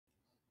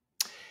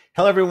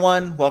Hello,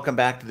 everyone. Welcome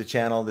back to the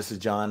channel. This is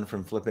John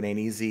from Flippin' Ain't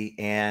Easy,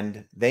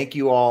 and thank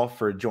you all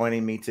for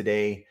joining me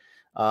today.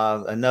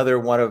 Another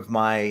one of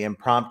my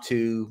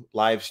impromptu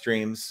live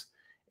streams,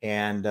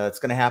 and it's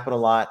going to happen a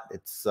lot.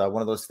 It's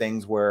one of those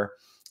things where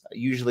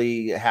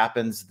usually it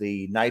happens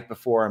the night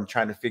before. I'm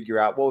trying to figure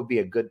out what would be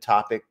a good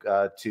topic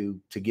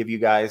to give you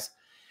guys.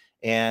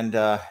 And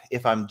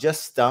if I'm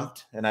just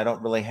stumped and I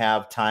don't really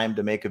have time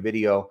to make a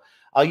video,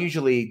 I'll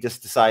usually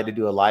just decide to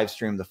do a live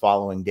stream the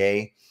following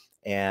day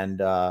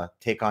and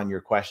take on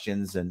your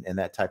questions and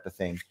that type of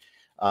thing.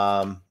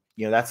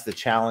 That's the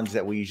challenge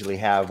that we usually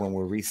have when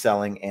we're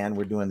reselling and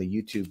we're doing the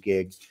YouTube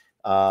gig.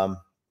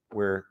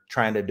 We're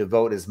trying to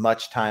devote as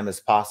much time as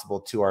possible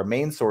to our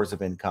main source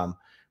of income,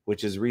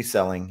 which is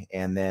reselling.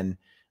 And then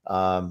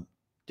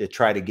to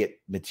try to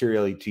get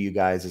material to you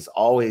guys is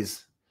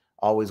always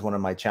one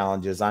of my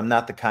challenges. I'm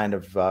not the kind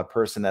of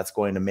person that's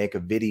going to make a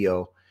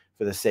video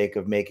for the sake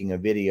of making a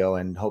video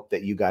and hope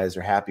that you guys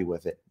are happy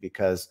with it,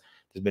 because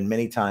there's been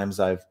many times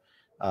I've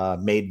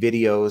made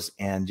videos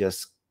and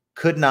just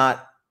could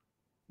not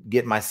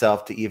get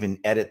myself to even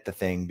edit the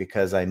thing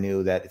because I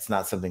knew that it's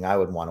not something I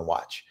would want to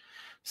watch.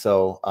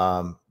 So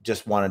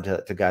just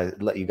wanted to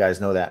let you guys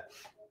know that.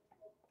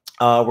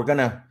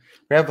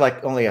 We have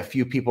like only a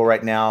few people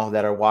right now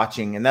that are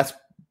watching, and that's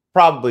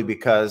probably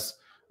because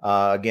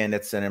again,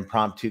 it's an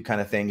impromptu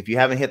kind of thing. If you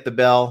haven't hit the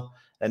bell,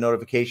 that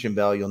notification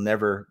bell, you'll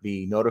never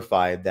be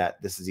notified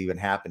that this is even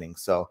happening.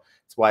 So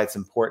that's why it's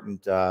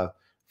important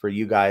for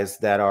you guys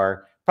that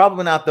are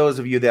probably not those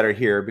of you that are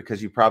here,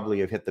 because you probably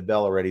have hit the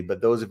bell already,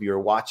 but those of you who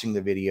are watching the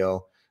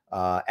video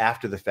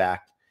after the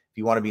fact, if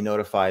you want to be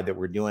notified that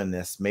we're doing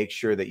this, make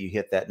sure that you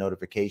hit that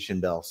notification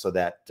bell so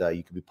that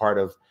you can be part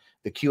of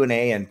the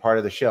Q&A and part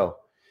of the show.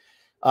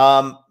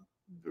 A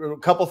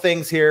couple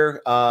things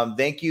here.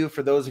 Thank you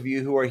for those of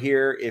you who are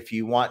here. If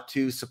you want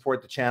to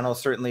support the channel,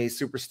 certainly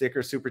super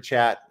sticker, super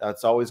chat,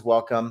 it's always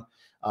welcome.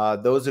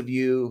 Those of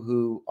you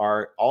who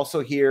are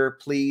also here,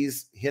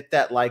 please hit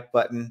that like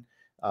button.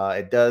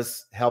 It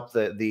does help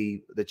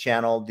the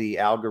channel, the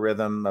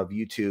algorithm of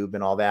YouTube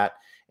and all that.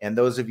 And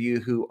those of you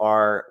who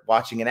are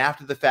watching it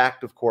after the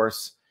fact, of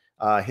course,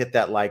 hit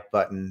that like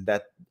button.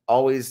 That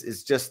always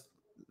is just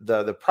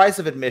the price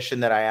of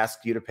admission that I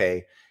ask you to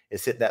pay,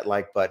 is hit that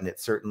like button. It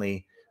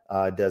certainly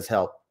does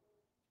help.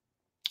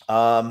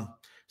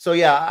 So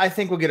yeah, I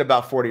think we'll get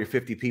about 40 or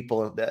 50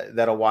 people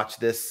that'll watch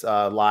this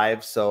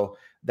live. So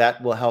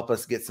that will help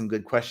us get some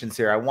good questions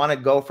here. I want to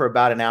go for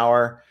about an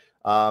hour.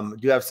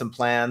 Do have some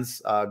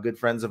plans, good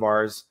friends of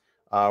ours.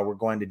 We're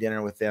going to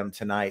dinner with them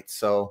tonight.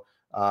 So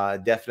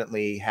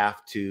definitely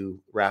have to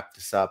wrap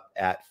this up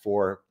at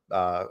 4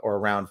 or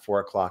around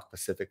 4 o'clock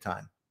Pacific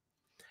time.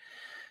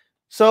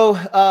 So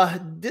I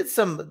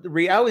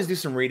always do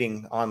some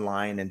reading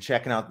online and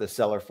checking out the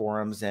seller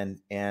forums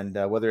and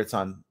whether it's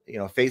on,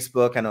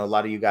 Facebook. I know a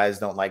lot of you guys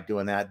don't like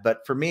doing that,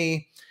 but for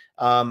me,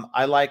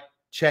 I like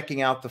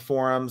checking out the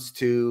forums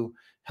to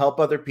help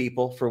other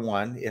people. For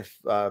one, if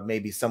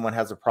maybe someone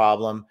has a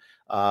problem,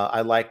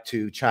 I like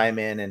to chime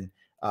in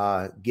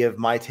and give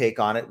my take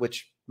on it,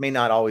 which may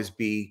not always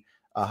be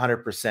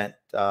 100%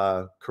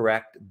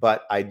 correct,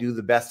 but I do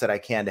the best that I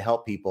can to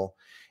help people.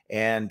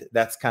 And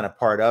that's kind of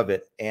part of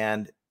it.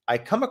 And I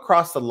come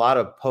across a lot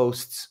of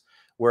posts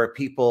where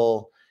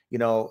people,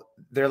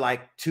 they're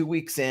like 2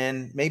 weeks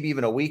in, maybe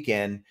even a week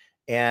in,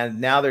 and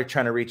now they're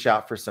trying to reach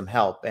out for some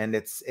help. And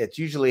it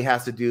usually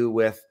has to do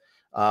with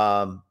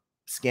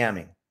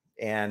scamming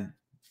and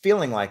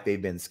feeling like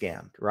they've been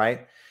scammed,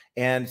 right?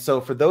 And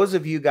so for those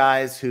of you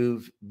guys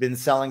who've been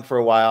selling for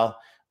a while,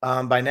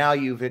 by now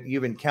you've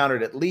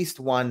encountered at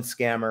least one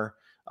scammer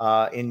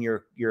in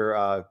your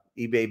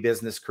eBay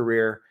business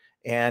career.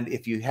 And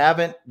if you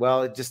haven't,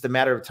 well, it's just a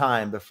matter of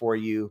time before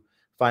you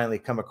finally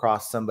come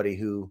across somebody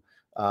who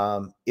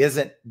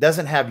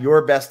doesn't have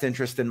your best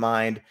interest in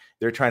mind.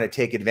 They're trying to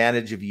take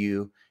advantage of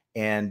you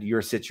and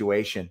your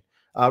situation.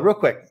 Real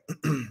quick,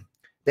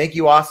 thank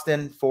you,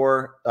 Austin,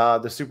 for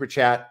the super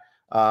chat.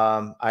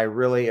 I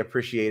really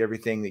appreciate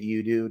everything that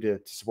you do to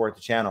support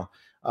the channel,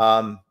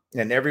 and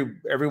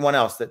everyone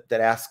else that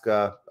asks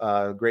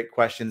great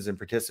questions and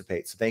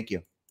participates. So thank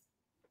you.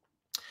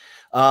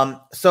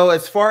 So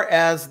as far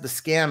as the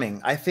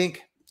scamming, I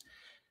think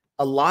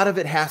a lot of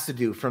it has to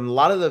do, from a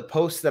lot of the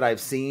posts that I've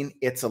seen,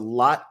 it's a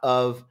lot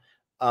of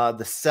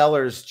the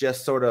sellers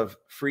just sort of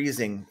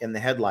freezing in the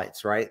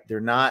headlights, right? They're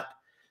not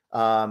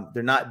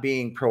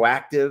being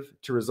proactive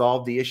to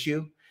resolve the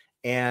issue.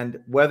 And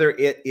whether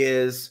it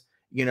is,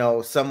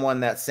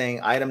 someone that's saying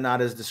item not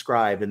as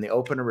described and they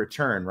open a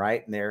return,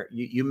 right? And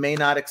you may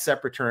not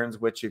accept returns,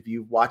 which if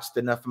you've watched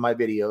enough of my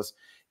videos,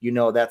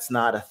 that's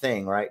not a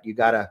thing, right? You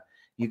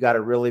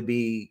gotta really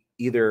be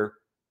either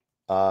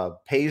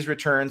pays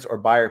returns or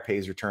buyer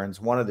pays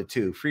returns, one of the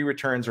two. Free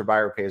returns or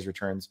buyer pays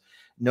returns.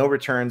 No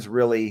returns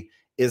really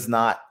is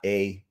not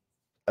a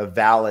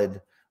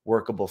valid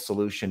workable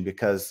solution,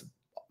 because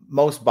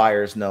most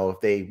buyers know if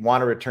they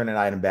want to return an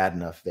item bad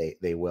enough,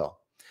 they will.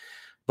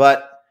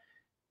 But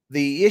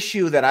the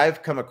issue that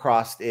I've come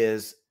across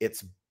is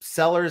it's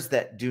sellers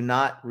that do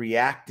not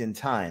react in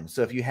time.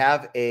 So if you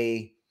have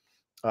a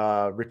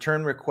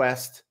return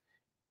request,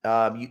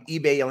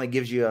 eBay only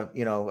gives you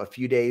a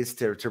few days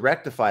to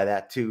rectify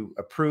that, to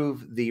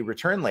approve the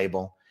return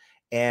label.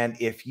 And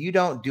if you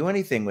don't do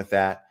anything with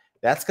that,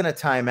 that's going to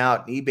time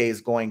out. eBay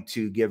is going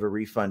to give a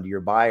refund to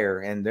your buyer,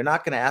 and they're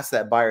not going to ask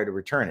that buyer to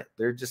return it.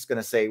 They're just going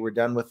to say, we're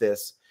done with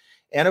this.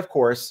 And of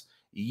course,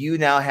 you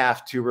now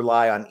have to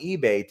rely on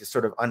eBay to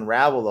sort of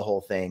unravel the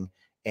whole thing,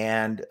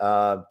 and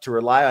to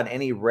rely on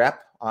any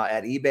rep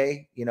at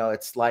eBay.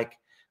 It's like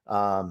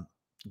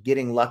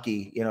getting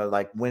lucky,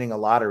 like winning a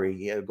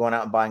lottery, going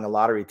out and buying a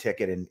lottery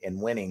ticket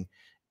and winning,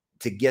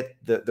 to get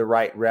the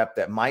right rep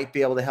that might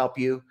be able to help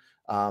you.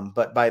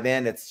 But by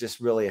then it's just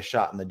really a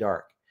shot in the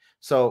dark.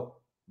 So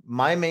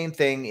my main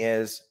thing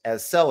is,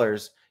 as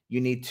sellers,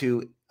 you need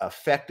to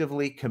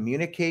effectively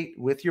communicate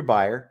with your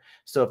buyer.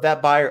 So if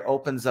that buyer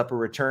opens up a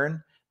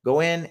return,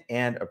 go in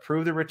and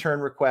approve the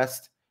return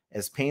request.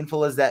 As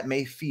painful as that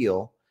may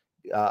feel,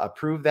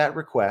 approve that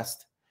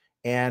request.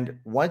 And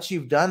once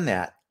you've done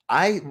that,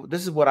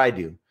 this is what I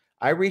do.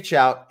 I reach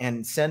out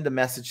and send a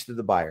message to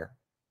the buyer,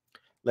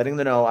 letting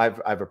them know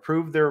I've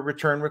approved their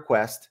return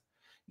request.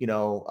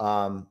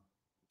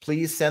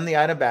 Please send the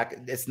item back.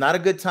 It's not a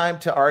good time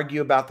to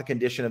argue about the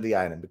condition of the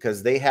item,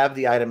 because they have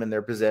the item in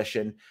their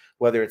possession,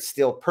 whether it's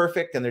still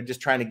perfect and they're just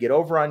trying to get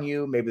over on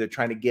you. Maybe they're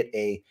trying to get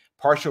a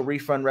partial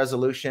refund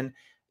resolution.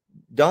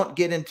 Don't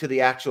get into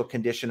the actual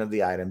condition of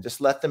the item.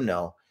 Just let them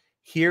know,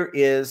 here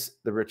is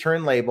the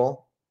return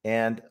label.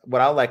 And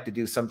what I like to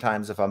do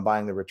sometimes, if I'm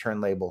buying the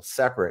return label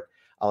separate,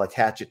 I'll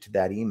attach it to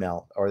that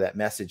email or that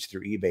message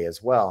through eBay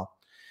as well.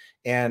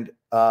 And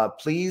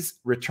please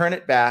return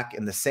it back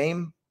in the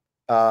same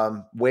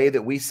way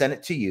that we sent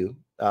it to you,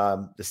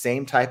 the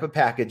same type of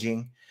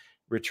packaging.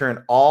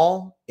 Return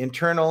all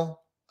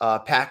internal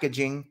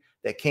packaging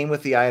that came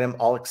with the item,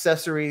 all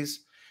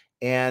accessories.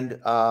 And,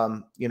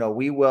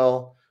 we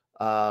will,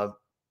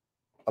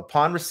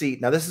 upon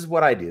receipt, now this is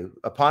what I do.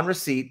 Upon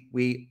receipt,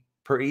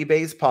 per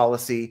eBay's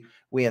policy,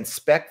 we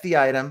inspect the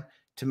item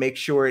to make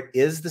sure it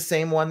is the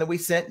same one that we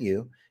sent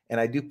you. And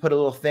I do put a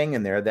little thing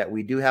in there that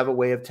we do have a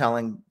way of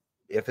telling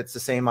if it's the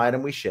same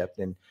item we shipped.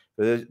 And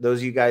for those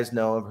of you guys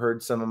know, have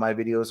heard some of my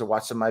videos or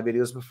watched some of my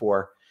videos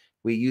before,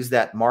 we use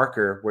that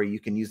marker where you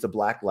can use the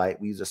black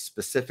light. We use a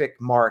specific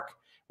mark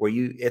where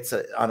it's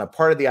on a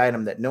part of the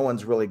item that no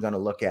one's really going to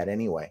look at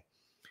anyway.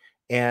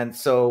 And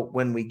so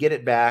when we get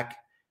it back,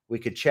 we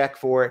could check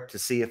for it to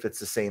see if it's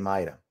the same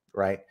item,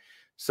 right?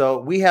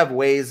 So we have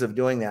ways of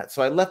doing that.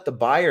 So I let the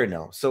buyer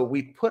know. So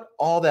we put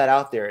all that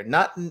out there,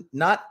 not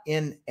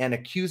in an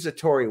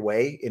accusatory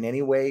way in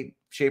any way,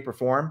 shape, or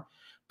form,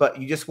 but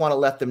you just want to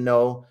let them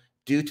know,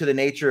 due to the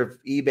nature of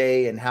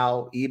eBay and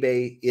how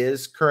eBay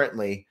is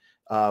currently,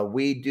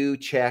 we do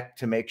check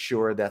to make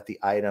sure that the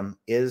item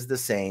is the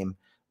same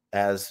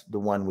as the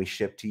one we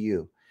ship to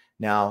you.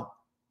 Now,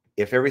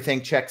 if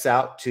everything checks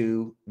out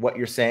to what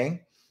you're saying,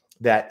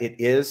 that it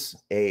is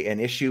an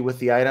issue with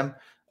the item,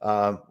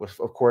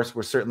 of course,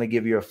 we'll certainly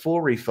give you a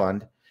full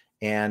refund,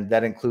 and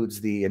that includes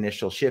the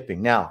initial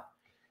shipping. Now,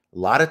 a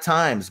lot of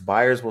times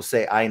buyers will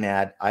say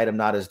INAD, item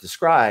not as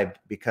described,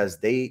 because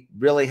they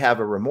really have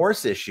a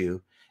remorse issue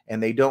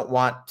and they don't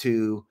want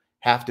to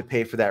have to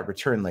pay for that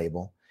return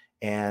label.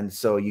 And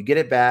so you get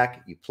it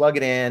back, you plug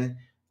it in,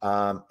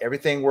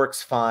 everything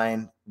works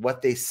fine.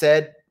 What they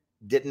said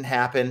didn't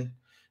happen,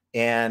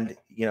 and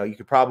you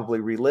could probably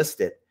relist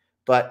it,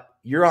 but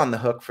you're on the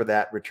hook for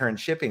that return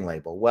shipping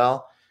label.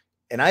 Well,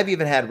 and I've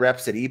even had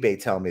reps at eBay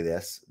tell me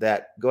this,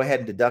 that go ahead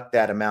and deduct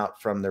that amount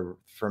from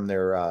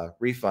their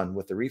refund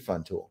with the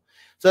refund tool.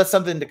 So that's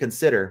something to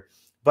consider.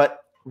 But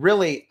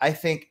really, I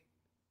think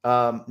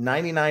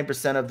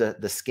 99% of the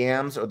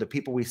scams, or the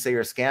people we say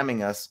are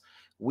scamming us,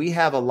 we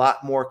have a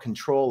lot more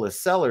control as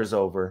sellers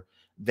over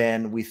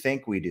than we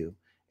think we do.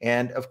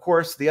 And of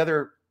course, the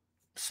other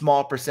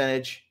small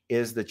percentage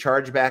is the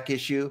chargeback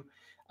issue.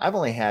 I've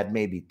only had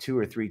maybe 2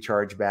 or 3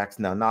 chargebacks.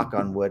 Now, knock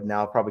on wood, now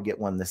I'll probably get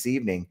one this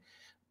evening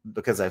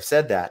because I've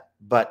said that.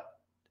 But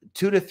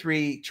 2 to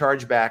 3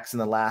 chargebacks in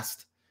the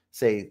last,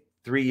 say,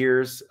 3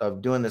 years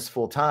of doing this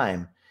full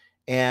time.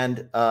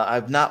 And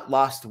I've not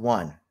lost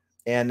one.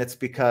 And it's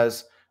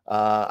because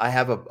I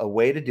have a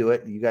way to do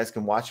it. You guys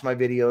can watch my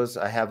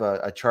videos. I have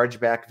a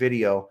chargeback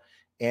video.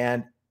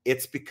 And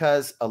it's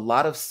because a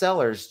lot of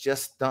sellers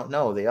just don't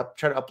know. They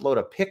try to upload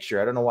a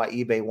picture. I don't know why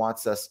eBay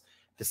wants us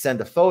to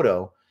send a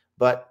photo.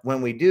 But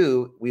when we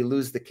do, we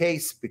lose the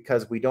case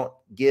because we don't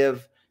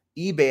give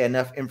eBay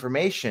enough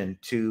information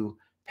to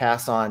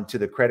pass on to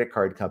the credit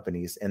card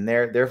companies. And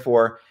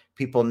therefore,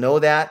 people know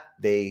that.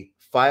 They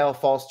file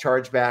false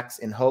chargebacks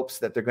in hopes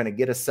that they're going to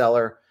get a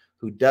seller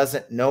who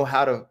doesn't know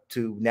how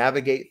to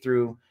navigate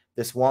through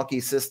this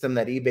wonky system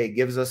that eBay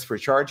gives us for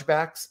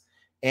chargebacks.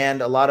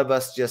 And a lot of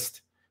us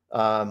just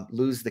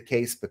lose the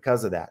case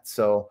because of that.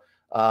 So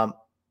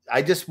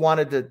I just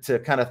wanted to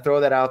kind of throw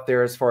that out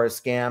there as far as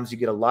scams. You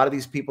get a lot of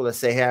these people that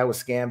say, hey, I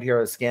was scammed here,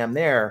 I was scammed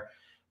there.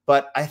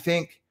 But I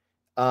think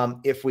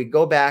if we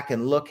go back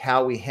and look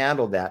how we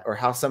handled that, or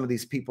how some of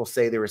these people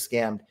say they were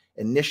scammed,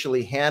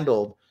 initially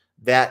handled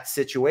that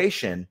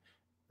situation,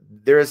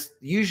 there's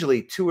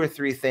usually 2 or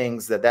 3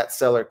 things that that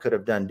seller could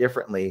have done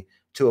differently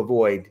to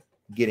avoid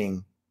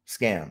getting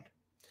scammed.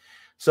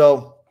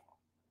 So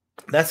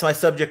that's my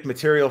subject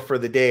material for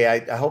the day.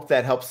 I hope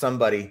that helps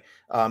somebody.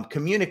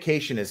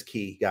 Communication is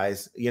key,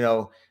 guys.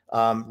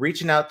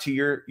 Reaching out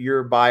to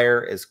your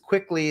buyer as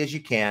quickly as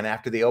you can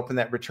after they open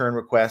that return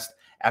request,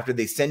 after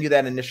they send you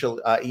that initial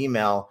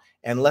email,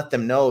 and let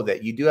them know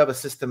that you do have a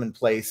system in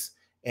place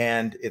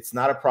and it's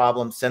not a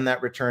problem. Send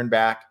that return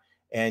back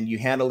and you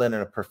handle it in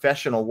a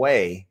professional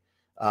way.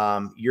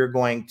 You're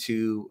going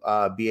to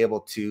be able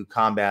to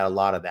combat a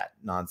lot of that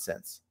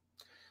nonsense.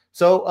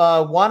 So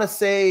want to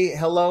say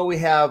hello. We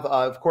have,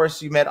 of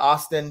course, you met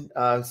Austin,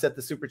 set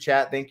the super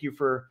chat. Thank you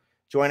for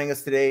joining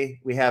us today.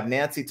 We have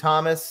Nancy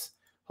Thomas.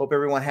 Hope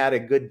everyone had a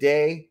good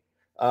day.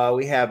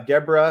 We have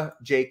Deborah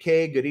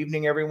JK. Good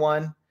evening,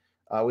 everyone.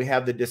 We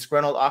have the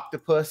Disgruntled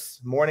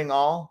Octopus. Morning,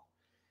 all.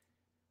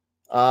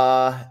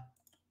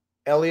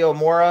 Elio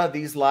Mora,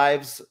 these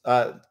lives,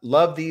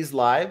 love these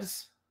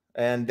lives.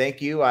 And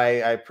thank you.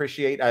 I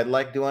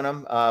like doing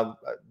them.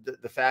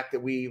 The fact that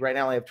we right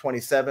now only have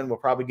 27, we'll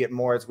probably get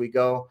more as we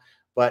go.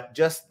 But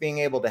just being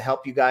able to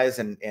help you guys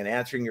and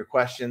answering your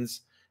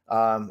questions,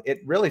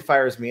 it really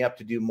fires me up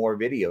to do more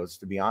videos,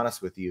 to be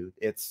honest with you.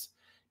 It's,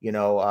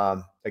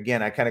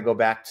 again, I kind of go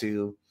back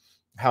to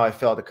how I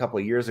felt a couple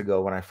of years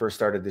ago when I first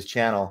started this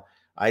channel.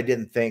 I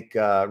didn't think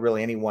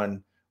really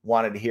anyone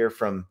wanted to hear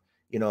from,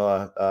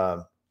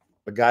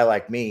 a guy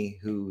like me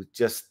who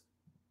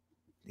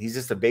he's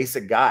just a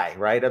basic guy,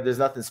 right? There's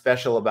nothing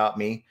special about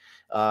me.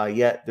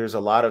 Yet there's a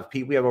lot of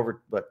people. We have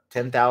over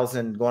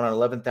 10,000 going on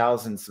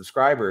 11,000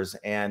 subscribers.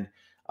 And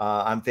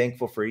I'm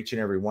thankful for each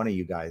and every one of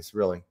you guys,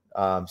 really.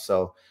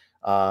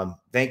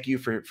 Thank you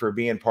for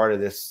being part of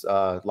this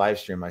live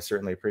stream. I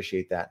certainly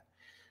appreciate that.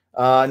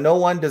 No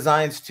One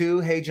Designs Too.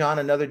 Hey, John,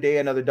 another day,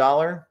 another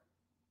dollar.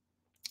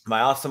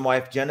 My awesome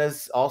wife,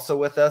 Jenna's also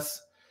with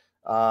us.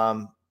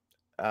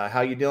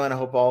 How you doing? I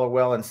hope all are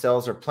well and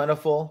sales are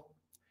plentiful.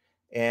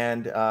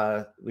 And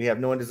we have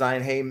No One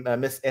Design. Hey,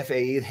 Miss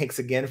FAE, thanks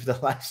again for the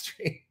live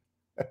stream.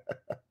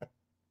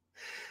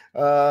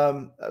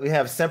 We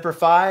have Semper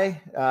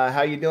Fi.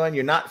 How you doing?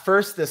 You're not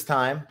first this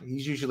time.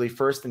 He's usually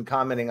first in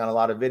commenting on a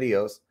lot of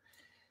videos.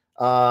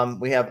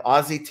 We have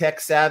Aussie Tech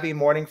Savvy.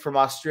 Morning from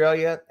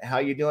Australia. How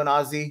you doing,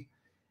 Aussie?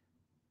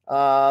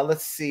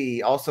 Let's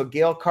see. Also,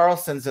 Gail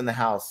Carlson's in the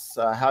house.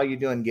 How you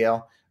doing,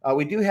 Gail?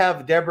 We do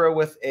have Deborah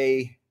with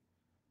a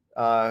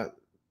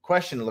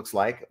question. It looks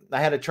like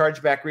I had a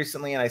chargeback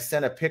recently and I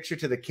sent a picture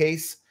to the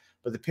case,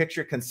 but the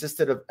picture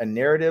consisted of a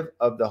narrative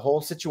of the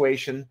whole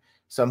situation.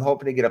 So I'm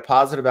hoping to get a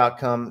positive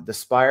outcome. The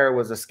Spire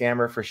was a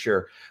scammer for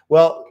sure.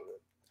 Well,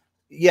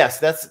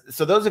 yes,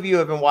 so those of you who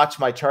haven't watched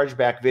my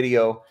chargeback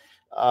video,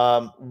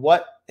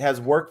 what has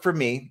worked for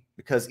me,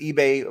 because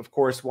eBay, of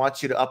course,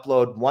 wants you to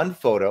upload one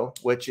photo,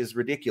 which is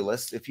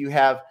ridiculous. If you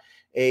have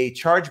a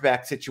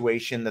chargeback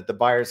situation that the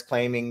buyer is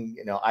claiming,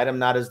 item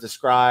not as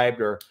described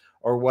or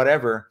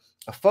whatever,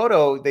 a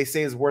photo they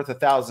say is worth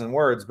 1,000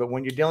 words, but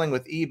when you're dealing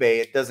with eBay,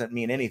 it doesn't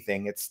mean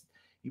anything. It's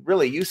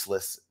really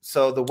useless.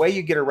 So the way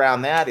you get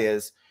around that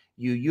is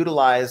you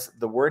utilize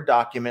the Word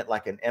document,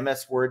 like an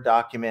MS Word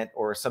document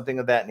or something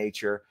of that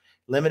nature,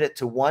 limit it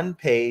to one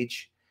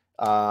page,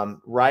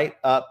 write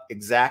up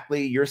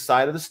exactly your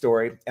side of the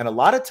story. And a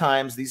lot of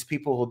times these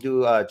people who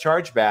do a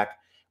chargeback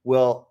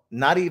will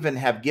not even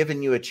have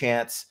given you a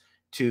chance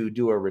to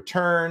do a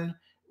return,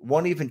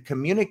 won't even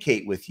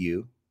communicate with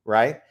you,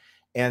 right?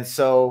 And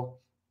so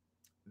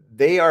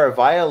they are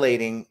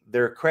violating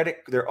their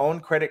own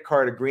credit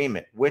card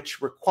agreement,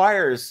 which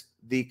requires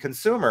the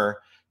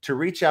consumer to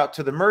reach out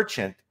to the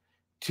merchant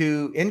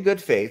in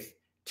good faith,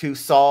 to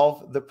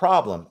solve the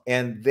problem.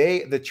 And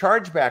the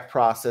chargeback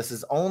process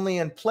is only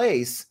in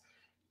place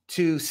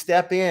to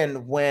step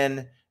in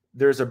when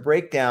there's a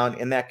breakdown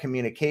in that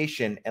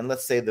communication. And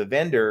let's say the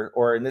vendor,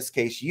 or in this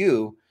case,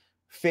 you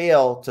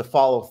fail to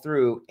follow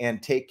through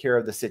and take care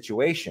of the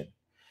situation.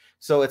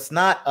 So it's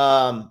not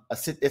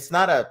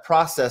a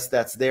process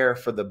that's there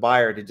for the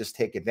buyer to just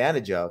take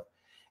advantage of.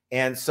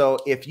 And so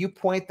if you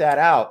point that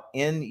out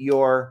in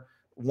your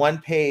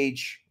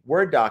one-page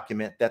Word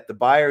document that the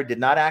buyer did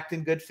not act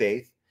in good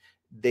faith,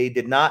 they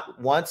did not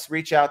once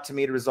reach out to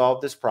me to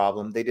resolve this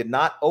problem, they did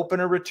not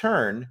open a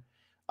return,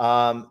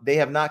 they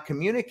have not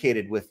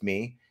communicated with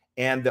me,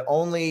 and the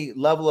only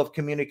level of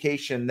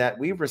communication that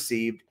we've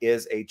received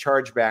is a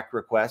chargeback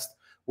request,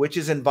 which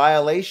is in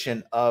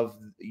violation of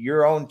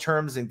your own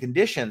terms and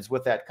conditions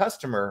with that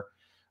customer,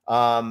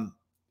 and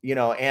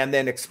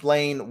then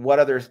explain what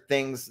other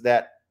things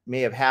that may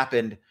have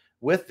happened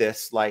with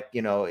this, like,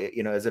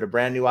 is it a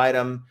brand new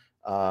item?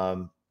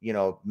 Tell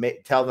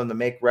them to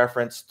make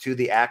reference to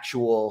the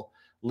actual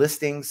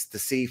listings to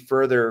see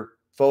further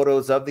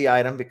photos of the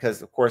item,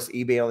 because of course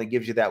eBay only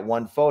gives you that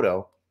one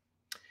photo.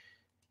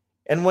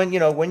 And when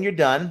you're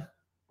done,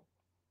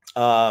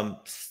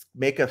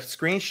 make a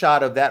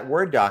screenshot of that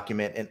Word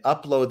document and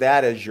upload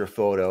that as your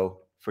photo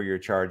for your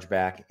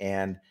chargeback.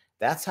 And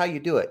that's how you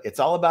do it. It's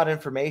all about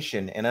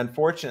information. And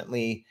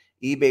unfortunately,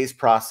 eBay's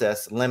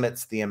process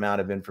limits the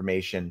amount of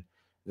information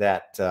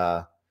that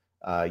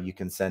you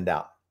can send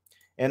out.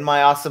 And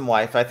my awesome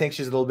wife, I think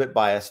she's a little bit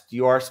biased.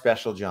 You are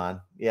special, John.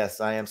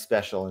 Yes, I am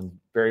special in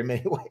very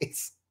many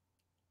ways.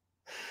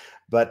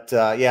 But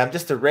yeah, I'm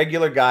just a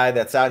regular guy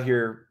that's out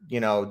here,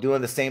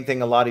 doing the same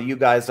thing a lot of you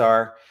guys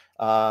are.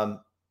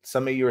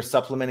 Some of you are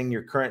supplementing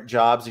your current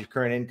jobs, your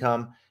current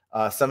income.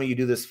 Some of you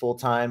do this full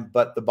time.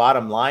 But the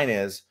bottom line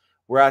is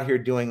we're out here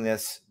doing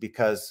this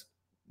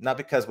not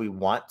because we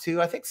want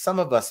to. I think some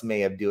of us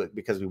may have do it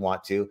because we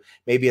want to.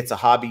 Maybe it's a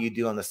hobby you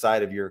do on the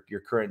side of your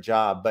current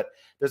job. But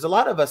there's a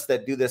lot of us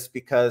that do this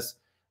because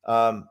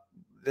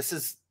this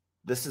is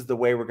the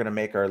way we're going to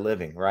make our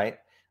living, right?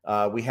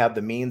 We have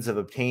the means of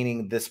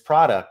obtaining this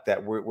product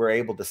that we're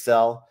able to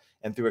sell,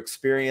 and through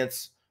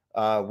experience,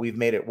 we've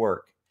made it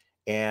work.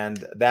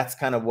 And that's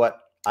kind of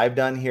what I've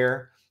done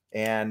here.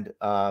 And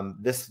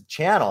this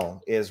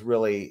channel is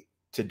really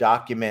to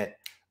document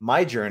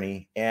my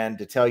journey and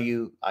to tell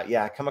you,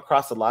 yeah, I come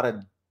across a lot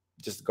of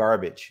just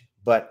garbage,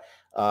 but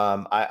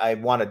I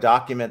want to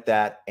document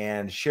that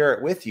and share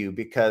it with you,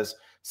 because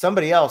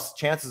somebody else,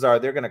 chances are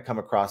they're going to come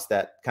across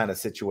that kind of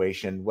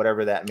situation,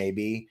 whatever that may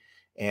be.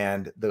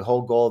 And the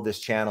whole goal of this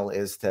channel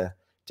is to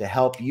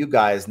help you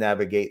guys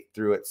navigate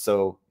through it,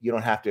 so you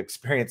don't have to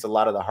experience a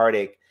lot of the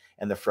heartache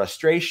and the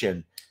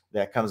frustration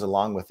that comes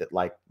along with it,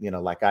 like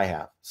I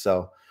have.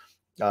 So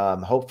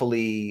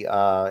hopefully,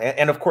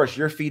 and of course,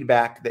 your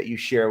feedback that you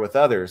share with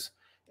others,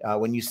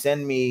 when you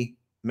send me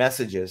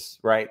messages,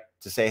 right,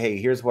 to say, hey,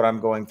 here's what I'm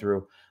going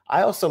through,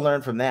 I also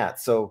learn from that.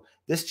 So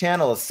this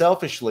channel is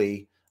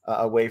selfishly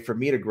a way for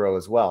me to grow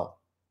as well.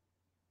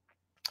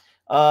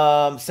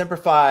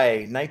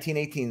 Simplify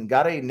 1918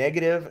 got a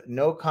negative,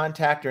 no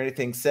contact or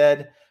anything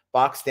said,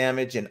 box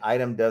damage and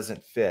item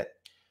doesn't fit.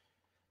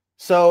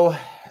 So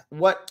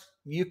what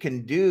you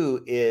can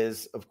do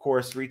is, of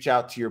course, reach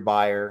out to your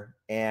buyer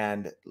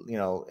and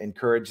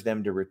encourage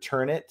them to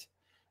return it.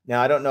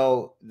 Now, I don't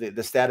know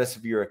the status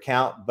of your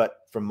account, but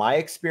from my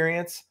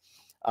experience,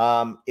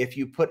 if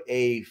you put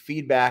a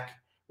feedback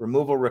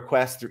removal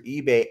request through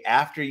eBay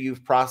after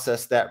you've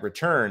processed that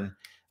return,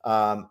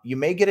 you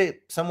may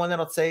get someone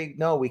that'll say,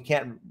 no, we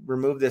can't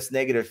remove this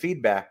negative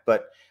feedback.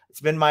 But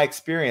it's been my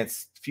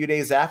experience, a few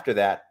days after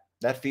that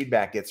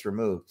feedback gets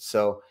removed.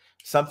 So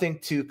something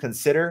to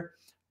consider,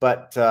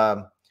 but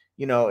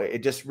it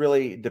just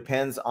really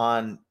depends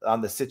on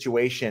the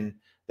situation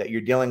that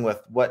you're dealing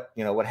with, what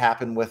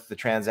happened with the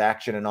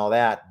transaction and all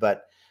that.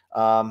 But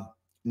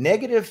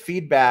negative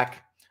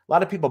feedback, a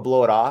lot of people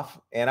blow it off.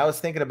 And I was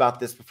thinking about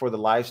this before the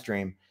live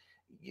stream.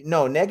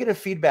 No, negative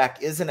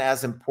feedback isn't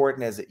as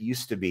important as it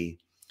used to be.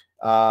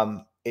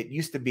 It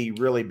used to be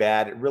really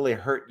bad. It really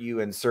hurt you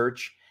in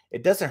search.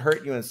 It doesn't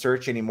hurt you in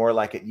search anymore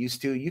like it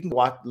used to. You can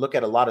look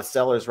at a lot of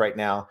sellers right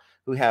now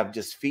who have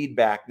just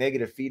feedback,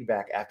 negative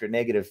feedback after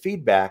negative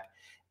feedback,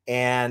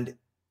 and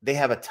they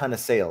have a ton of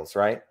sales,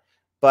 right?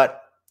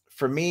 But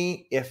for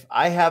me, if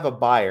I have a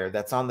buyer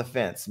that's on the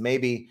fence,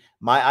 maybe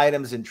my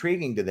item's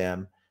intriguing to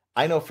them.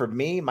 I know for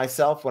me,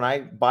 myself, when I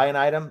buy an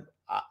item,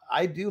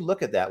 I do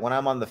look at that when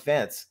I'm on the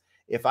fence.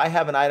 If I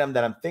have an item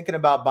that I'm thinking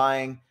about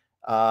buying,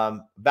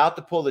 about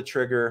to pull the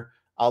trigger,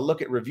 I'll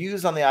look at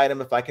reviews on the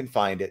item if I can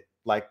find it,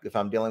 like if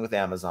I'm dealing with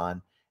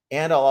Amazon.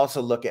 And I'll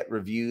also look at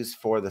reviews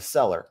for the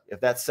seller. If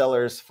that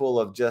seller is full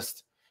of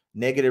just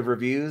negative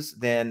reviews,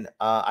 then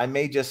I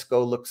may just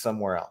go look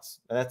somewhere else.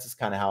 And that's just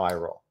kind of how I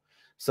roll.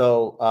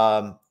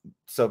 So,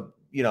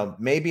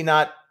 maybe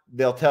not,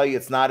 they'll tell you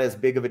it's not as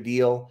big of a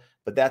deal,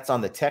 but that's on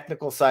the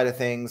technical side of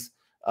things.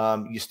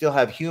 You still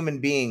have human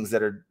beings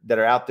that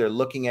are out there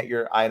looking at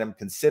your item,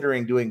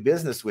 considering doing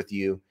business with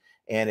you.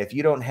 And if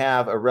you don't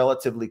have a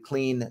relatively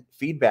clean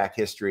feedback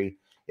history,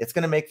 it's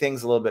going to make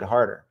things a little bit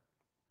harder.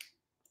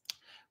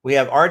 We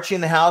have Archie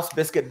in the house,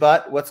 Biscuit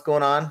Butt. What's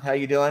going on? How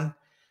you doing?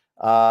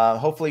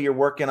 Hopefully you're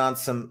working on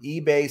some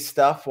eBay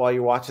stuff while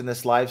you're watching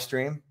this live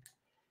stream.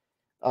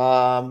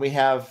 We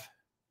have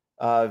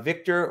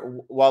Victor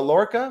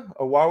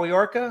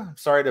Wawiorka.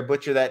 Sorry to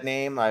butcher that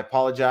name. I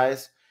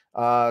apologize.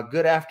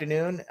 Good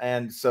afternoon.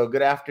 And so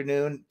good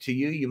afternoon to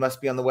you. You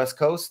must be on the West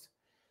Coast.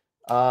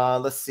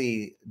 Let's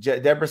see.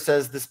 Deborah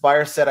says, this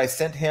buyer said I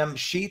sent him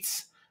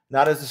sheets,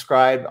 not as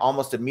described.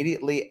 Almost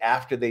immediately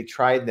after they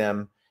tried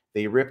them,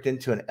 they ripped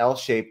into an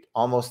L-shaped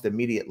almost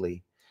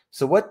immediately.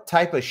 So what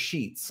type of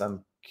sheets?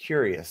 I'm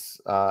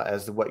curious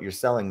as to what you're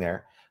selling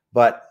there.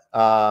 But,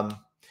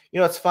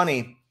 it's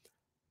funny.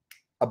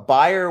 A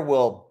buyer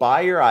will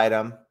buy your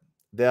item.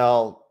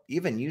 They'll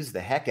even use the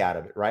heck out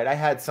of it, right? I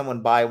had someone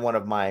buy one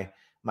of my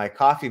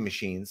coffee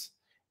machines,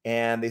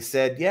 and they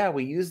said, yeah,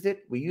 we used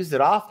it. We used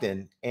it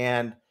often.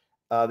 And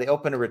they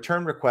opened a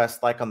return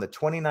request like on the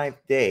 29th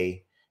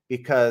day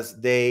because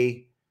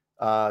they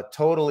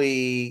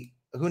totally,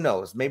 who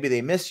knows, maybe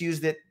they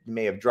misused it,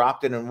 may have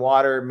dropped it in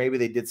water, maybe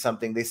they did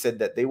something. They said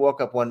that they woke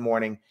up one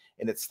morning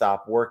and it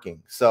stopped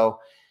working. So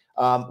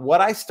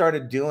what I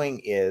started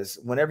doing is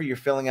whenever you're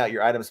filling out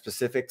your item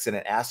specifics and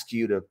it asks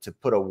you to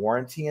put a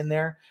warranty in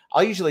there,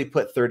 I'll usually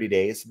put 30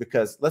 days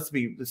because let's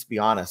be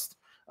honest.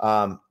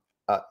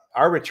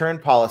 our return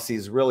policy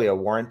is really a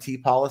warranty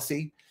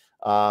policy.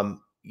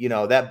 You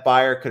know, that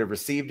buyer could have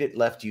received it,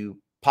 left you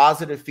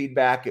positive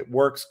feedback. It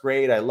works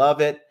great. I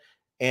love it.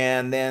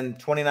 And then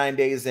 29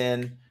 days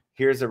in,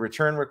 here's a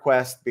return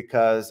request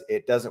because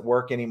it doesn't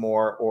work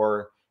anymore,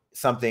 or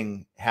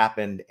something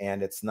happened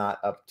and it's not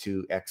up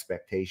to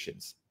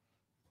expectations.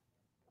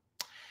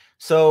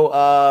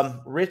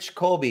 So Rich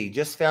Colby,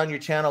 just found your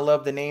channel.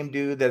 Love the name,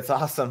 dude. That's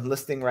awesome.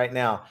 Listing right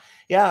now.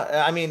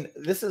 Yeah, I mean,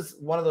 this is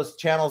one of those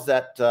channels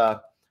that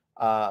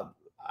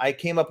I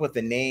came up with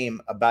the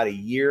name about a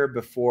year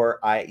before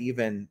I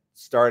even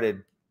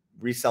started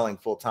reselling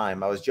full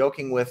time. I was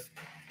joking with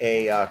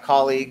a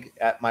colleague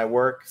at my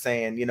work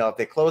saying, you know, if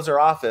they close their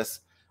office,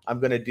 I'm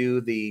going to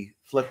do the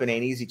Flippin'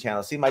 Ain't Easy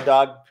channel. See my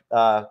dog,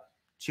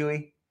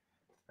 Chewy,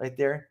 right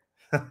there?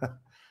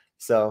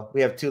 So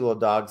we have 2 little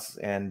dogs,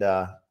 and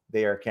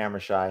they are camera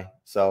shy.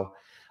 So,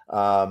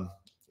 and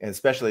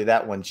especially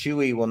that one,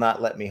 Chewy will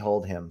not let me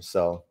hold him.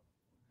 So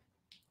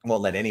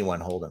won't let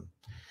anyone hold him.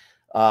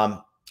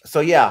 So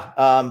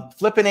yeah,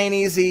 Flippin' Ain't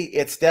Easy.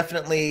 It's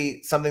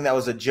definitely something that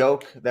was a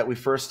joke that we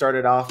first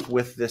started off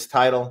with this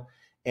title.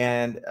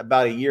 And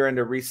about a year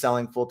into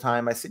reselling full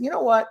time, I said, you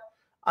know what?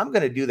 I'm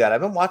going to do that.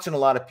 I've been watching a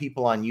lot of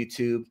people on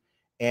YouTube,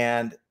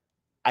 and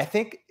I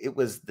think it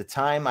was the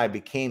time I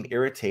became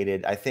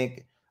irritated. I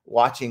think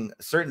watching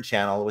a certain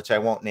channel, which I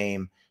won't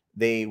name,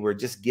 they were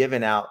just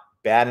giving out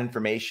bad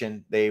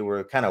information. They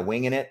were kind of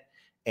winging it.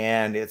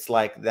 And it's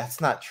like, that's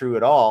not true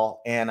at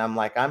all. And I'm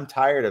like, I'm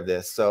tired of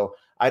this. So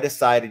I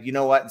decided, you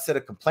know what, instead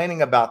of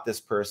complaining about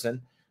this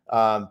person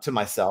to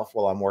myself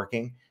while I'm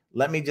working,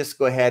 let me just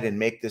go ahead and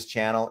make this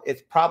channel.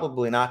 It's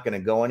probably not going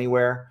to go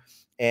anywhere.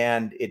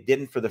 And it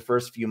didn't for the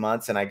first few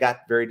months. And I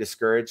got very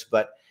discouraged.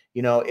 But,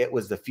 you know, it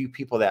was the few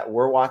people that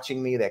were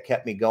watching me that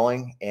kept me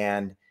going.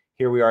 And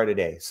here we are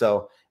today.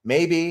 So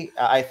maybe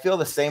I feel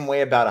the same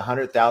way about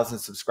 100,000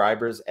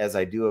 subscribers as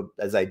I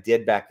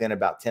did back then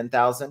about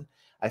 10,000.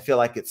 I feel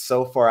like it's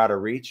so far out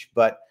of reach,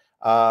 but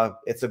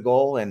it's a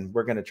goal, and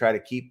we're going to try to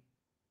keep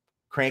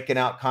cranking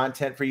out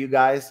content for you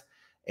guys.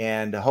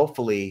 And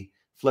hopefully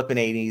Flippin'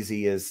 Ain't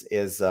Easy is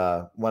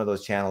one of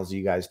those channels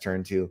you guys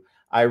turn to.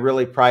 I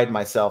really pride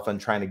myself on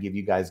trying to give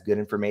you guys good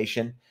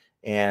information,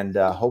 and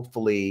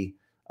hopefully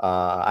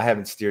I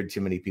haven't steered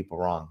too many people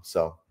wrong.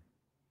 So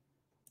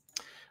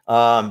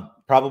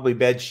probably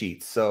bed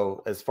sheets.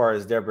 So as far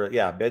as Deborah,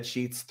 yeah, bed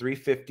sheets,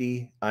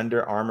 350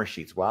 Under Armour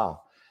sheets.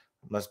 Wow.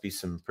 Must be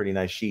some pretty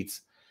nice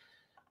sheets.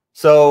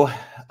 So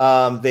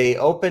they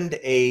opened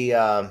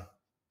and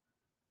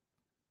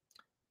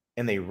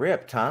they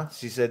ripped, huh?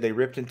 She said they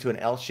ripped into an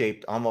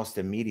L-shaped almost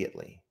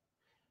immediately.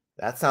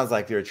 That sounds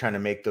like they were trying to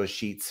make those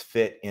sheets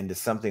fit into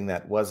something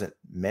that wasn't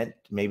meant.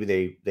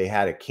 Maybe they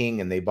had a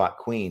king and they bought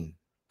queen.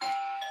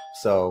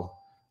 So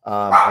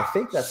I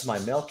think that's my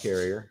mail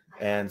carrier.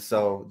 And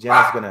so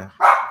Jenna's going to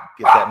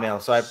get that mail.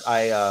 So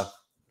I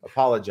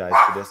apologize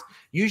for this.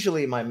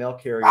 Usually my mail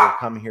carrier will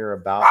come here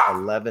about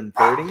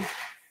 11:30,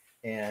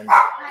 and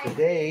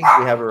today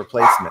we have a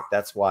replacement.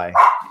 That's why.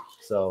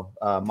 So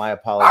my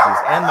apologies.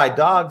 And my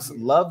dogs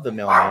love the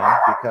mailman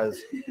because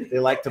they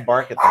like to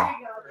bark at them.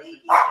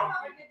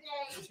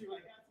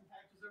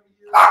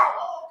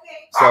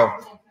 So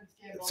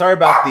sorry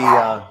about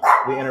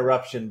the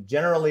interruption.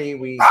 Generally,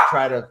 we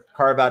try to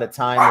carve out a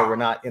time where we're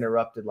not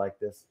interrupted like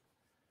this.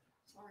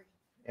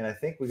 And I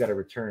think we got a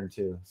return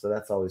too, so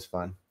that's always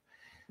fun.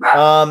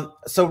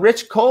 So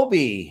Rich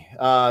Colby,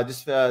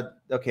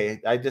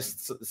 okay, I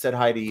just said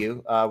hi to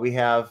you. We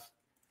have,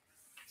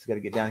 just got to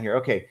get down here.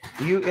 Okay,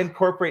 do you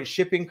incorporate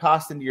shipping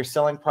costs into your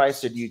selling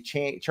price, or do you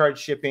charge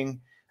shipping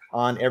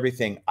on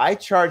everything? I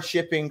charge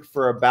shipping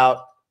for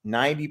about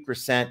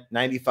 90%,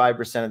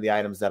 95% of the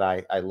items that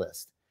I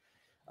list.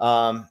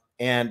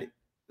 And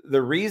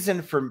the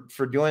reason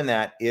for doing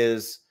that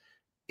is,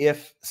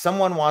 if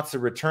someone wants to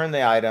return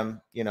the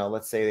item, you know,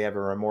 let's say they have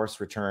a remorse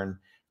return,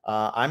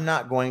 I'm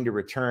not going to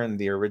return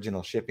the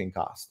original shipping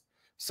cost.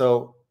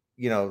 So,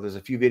 you know, there's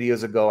a few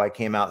videos ago I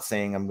came out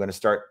saying I'm going to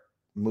start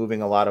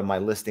moving a lot of my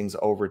listings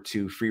over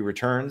to free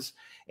returns,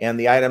 and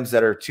the items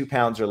that are 2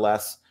 pounds or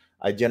less,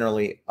 I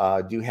generally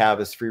do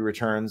have as free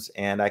returns,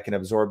 and I can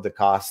absorb the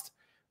cost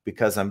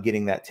because I'm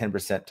getting that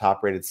 10%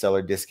 top rated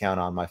seller discount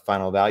on my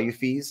final value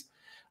fees.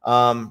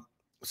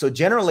 So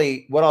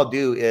generally what I'll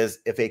do is,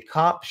 if a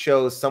comp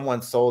shows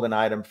someone sold an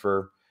item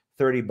for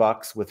 30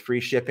 bucks with free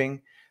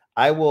shipping,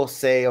 I will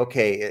say,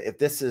 okay, if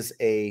this is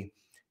a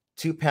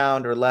 2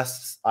 pound or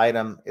less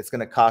item, it's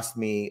going to cost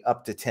me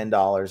up to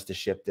 $10 to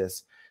ship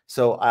this.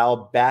 So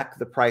I'll back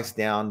the price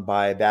down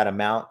by that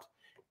amount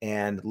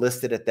and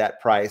list it at that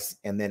price,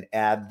 and then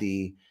add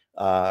the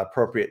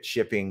appropriate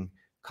shipping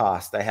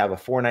cost. I have a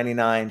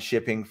 $4.99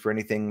 shipping for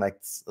anything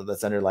that's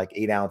under like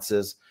 8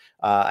 ounces.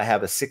 I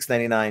have a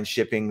 $6.99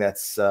 shipping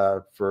that's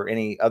for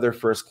any other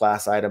first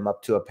class item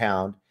up to a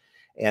pound,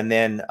 and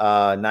then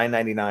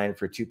 $9.99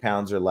 for 2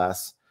 pounds or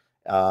less.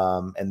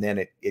 And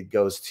then it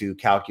goes to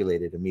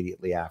calculated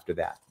immediately after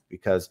that,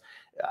 because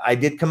I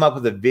did come up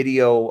with a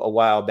video a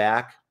while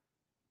back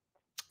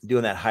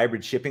doing that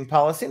hybrid shipping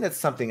policy, and that's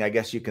something I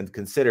guess you can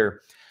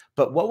consider.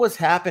 But what was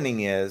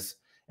happening is,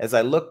 as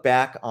I look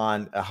back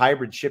on a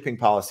hybrid shipping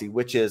policy,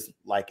 which is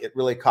like it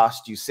really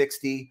costs you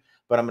 60,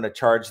 but I'm going to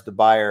charge the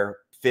buyer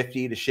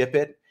 50 to ship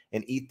it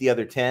and eat the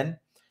other 10.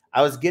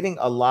 I was getting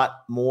a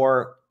lot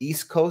more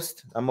East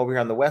Coast. I'm over here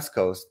on the West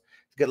Coast.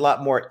 Get a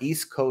lot more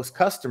East Coast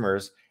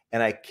customers,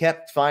 and I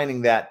kept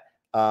finding that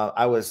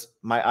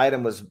my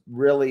item was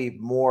really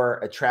more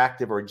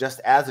attractive, or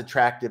just as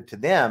attractive to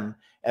them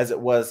as it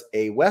was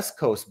a West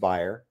Coast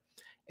buyer,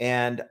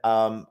 and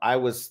I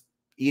was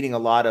eating a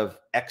lot of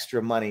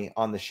extra money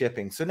on the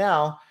shipping. So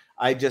now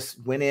I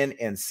just went in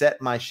and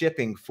set my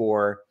shipping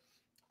for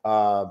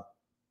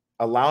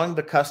allowing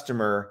the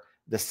customer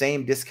the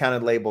same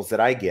discounted labels that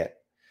I get.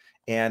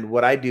 And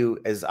what I do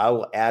is I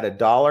will add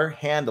 $1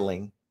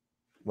 handling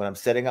when I'm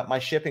setting up my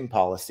shipping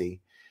policy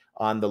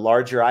on the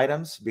larger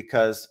items,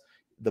 because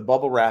the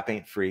bubble wrap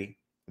ain't free.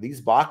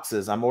 These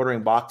boxes, I'm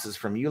ordering boxes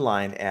from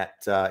Uline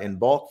at in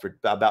bulk for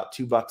about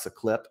 $2 a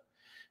clip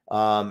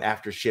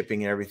after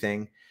shipping and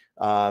everything.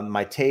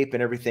 My tape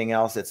and everything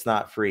else, it's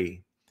not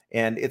free.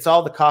 And it's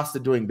all the cost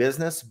of doing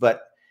business.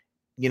 But,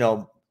 you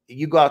know,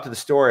 you go out to the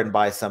store and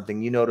buy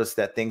something, you notice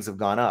that things have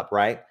gone up,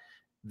 right?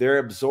 They're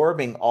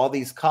absorbing all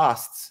these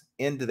costs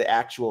into the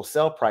actual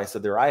sell price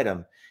of their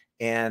item.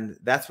 And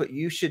that's what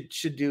you should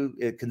do,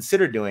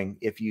 consider doing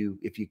if you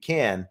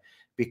can,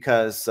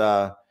 because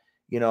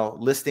you know,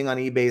 listing on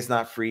eBay is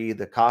not free.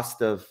 The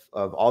cost of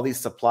all these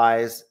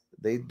supplies,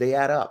 they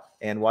add up.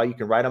 And while you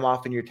can write them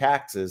off in your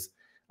taxes,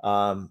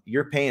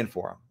 you're paying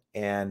for them.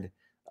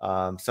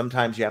 And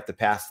sometimes you have to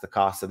pass the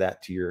cost of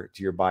that to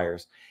your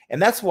buyers.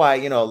 And that's why,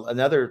 you know,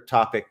 another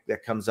topic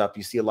that comes up,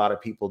 you see a lot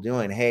of people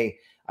doing, hey,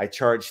 I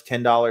charged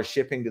 $10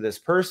 shipping to this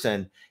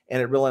person,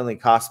 and it really only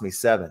cost me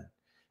 $7.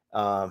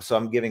 So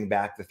I'm giving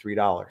back the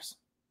 $3.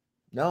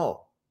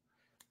 No,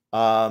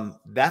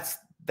 that's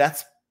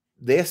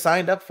they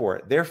signed up for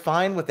it. They're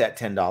fine with that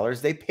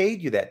 $10. They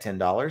paid you that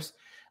 $10.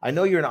 I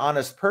know you're an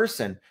honest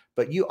person,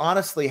 but you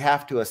honestly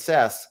have to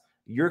assess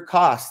your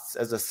costs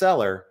as a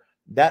seller.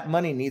 That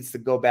money needs to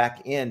go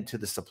back into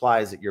the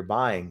supplies that you're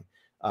buying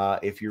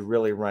if you're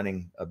really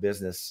running a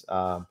business.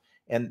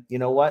 And you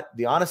know what?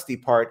 The honesty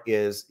part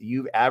is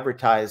you've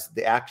advertised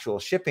the actual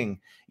shipping.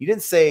 You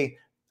didn't say,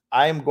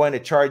 I'm going to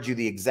charge you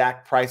the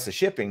exact price of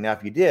shipping. Now,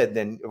 if you did,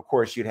 then of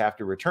course you'd have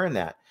to return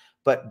that.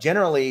 But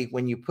generally,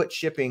 when you put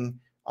shipping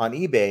on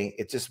eBay,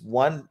 it's just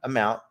one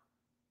amount,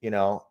 you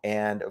know,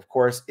 and of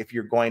course, if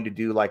you're going to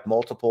do like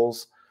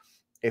multiples,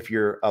 if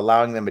you're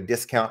allowing them a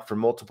discount for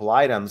multiple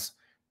items,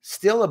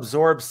 still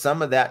absorb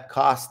some of that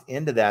cost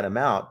into that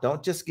amount.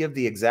 Don't just give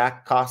the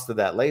exact cost of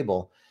that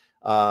label.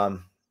 I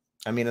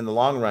mean, in the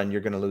long run,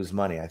 you're going to lose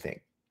money, I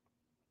think.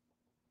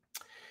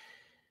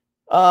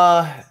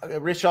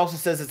 Rich also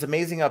says it's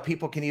amazing how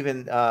people can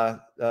even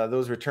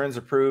those returns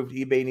approved.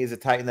 eBay needs to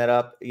tighten that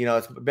up. You know,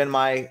 it's been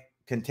my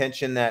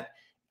contention that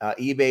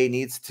eBay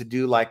needs to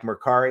do like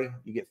Mercari.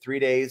 You get 3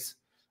 days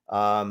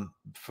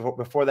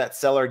before that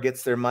seller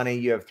gets their money.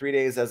 You have 3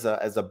 days as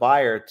a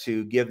buyer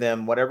to give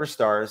them whatever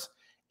stars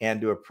and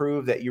to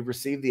approve that you've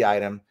received the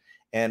item.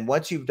 And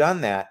once you've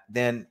done that,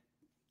 then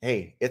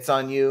hey, it's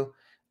on you.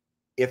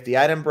 If the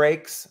item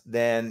breaks,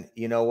 then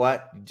you know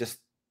what?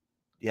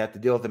 You have to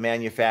deal with the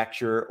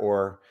manufacturer,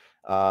 or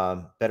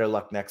better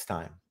luck next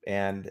time.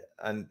 And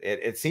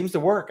it seems to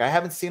work. I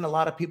haven't seen a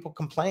lot of people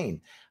complain.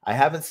 I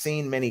haven't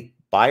seen many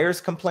buyers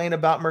complain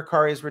about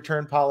Mercari's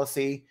return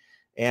policy,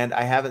 and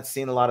I haven't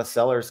seen a lot of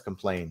sellers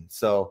complain.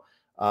 So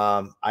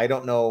I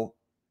don't know.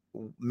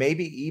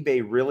 Maybe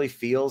eBay really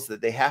feels that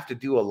they have to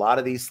do a lot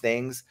of these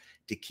things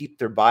to keep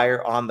their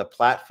buyer on the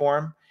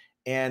platform.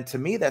 And to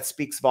me, that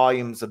speaks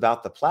volumes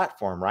about the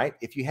platform, right?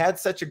 If you had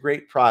such a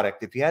great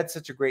product, if you had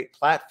such a great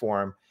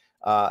platform,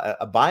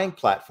 a buying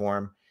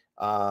platform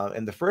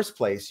in the first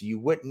place, you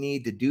wouldn't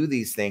need to do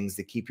these things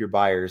to keep your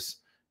buyers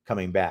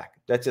coming back.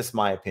 That's just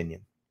my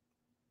opinion.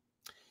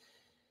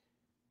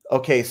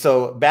 Okay,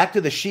 so back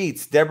to the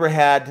sheets. Deborah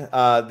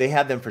they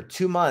had them for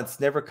 2 months,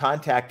 never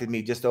contacted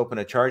me, just open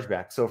a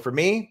chargeback. So for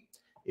me,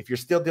 if you're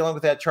still dealing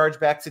with that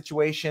chargeback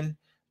situation,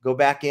 go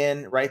back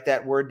in, write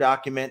that Word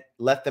document,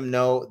 let them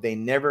know they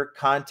never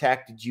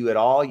contacted you at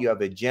all. You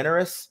have a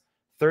generous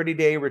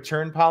 30-day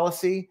return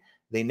policy.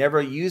 They never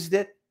used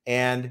it.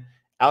 And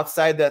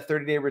outside that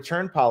 30-day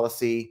return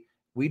policy,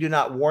 we do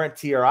not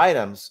warranty our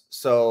items.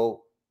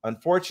 So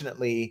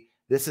unfortunately,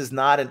 this is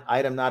not an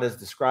item not as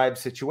described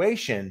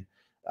situation.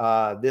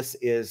 This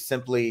is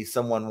simply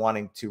someone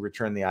wanting to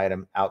return the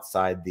item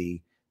outside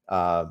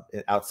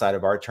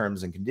of our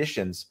terms and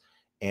conditions.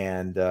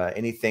 And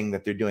anything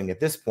that they're doing at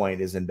this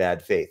point is in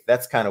bad faith.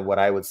 That's kind of what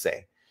I would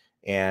say.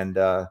 And,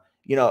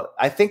 you know,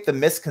 I think the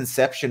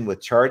misconception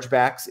with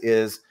chargebacks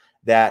is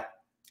that,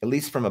 at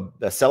least from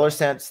a seller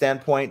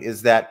standpoint,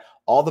 is that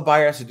all the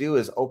buyer has to do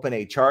is open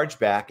a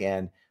chargeback,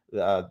 and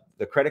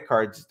the credit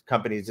card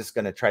company is just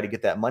going to try to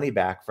get that money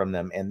back from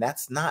them. And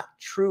that's not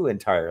true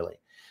entirely.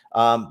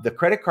 The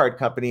credit card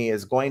company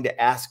is going to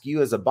ask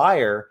you as a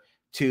buyer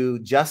to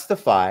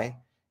justify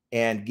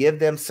and give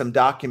them some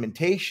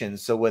documentation.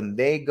 So when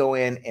they go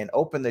in and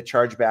open the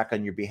chargeback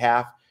on your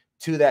behalf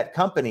to that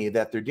company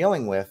that they're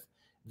dealing with,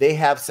 they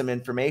have some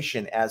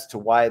information as to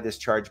why this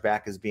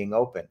chargeback is being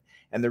opened.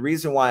 And the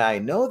reason why I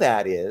know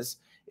that is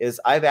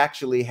I've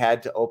actually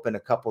had to open a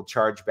couple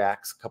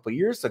chargebacks a couple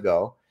years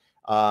ago,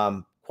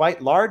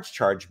 quite large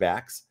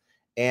chargebacks,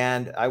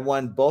 and I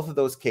won both of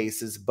those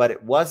cases, but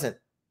it wasn't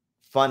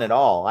fun at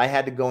all. I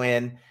had to go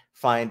in,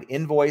 find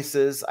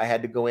invoices. I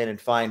had to go in and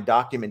find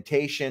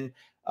documentation,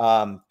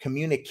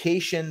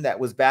 communication that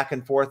was back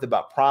and forth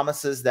about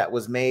promises that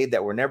was made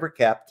that were never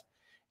kept.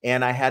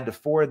 And I had to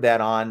forward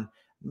that on.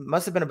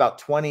 Must have been about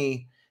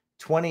 20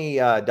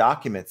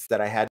 documents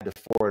that I had to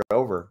forward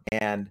over.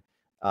 And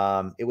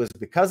it was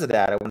because of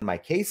that I won my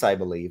case, I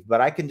believe.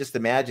 But I can just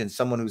imagine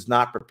someone who's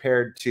not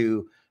prepared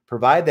to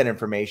provide that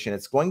information.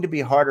 It's going to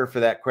be harder for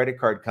that credit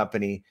card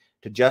company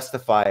to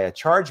justify a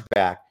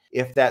chargeback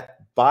if that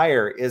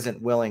buyer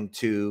isn't willing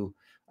to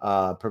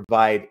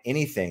provide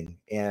anything.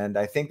 And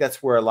I think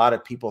that's where a lot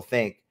of people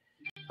think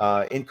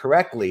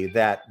incorrectly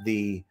that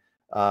the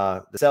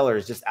seller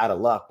is just out of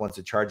luck once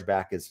a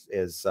chargeback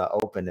is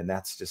opened, and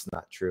that's just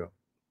not true.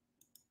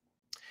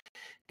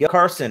 Gail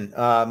Carson,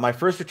 my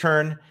first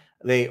return,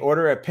 they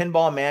order a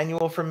pinball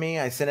manual from me.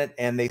 I sent it,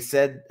 and they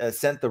said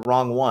sent the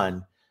wrong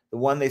one. The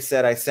one they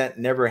said I sent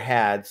never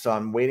had, so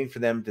I'm waiting for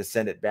them to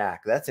send it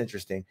back. That's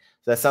interesting.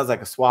 So that sounds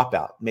like a swap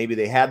out. Maybe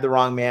they had the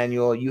wrong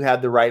manual, you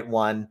had the right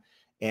one,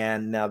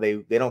 and now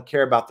they don't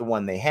care about the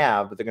one they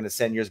have, but they're going to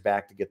send yours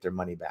back to get their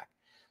money back.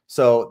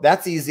 So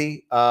that's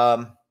easy.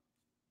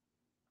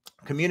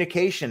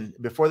 Communication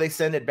before they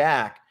send it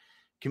back.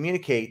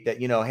 Communicate that,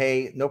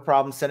 hey, no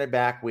problem, send it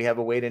back. We have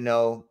a way to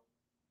know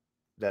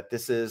that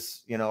this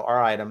is,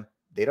 our item.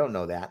 They don't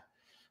know that.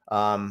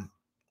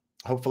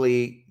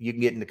 Hopefully you can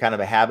get into kind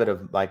of a habit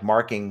of like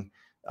marking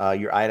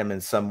your item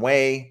in some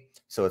way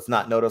so it's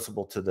not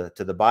noticeable to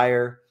the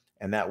buyer,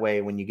 and that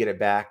way when you get it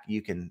back,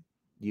 you can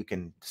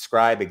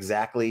describe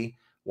exactly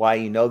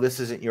why this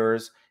isn't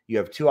yours. You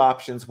have two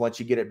options once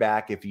you get it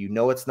back. If you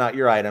know it's not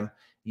your item,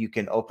 you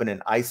can open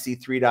an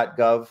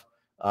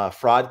IC3.gov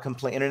fraud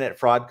complaint, internet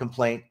fraud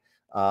complaint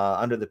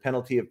under the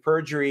penalty of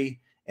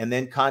perjury, and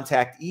then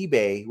contact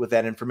eBay with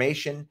that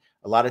information.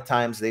 A lot of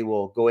times they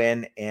will go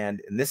in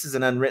and this is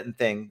an unwritten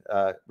thing.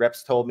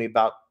 Reps told me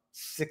about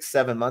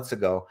 6-7 months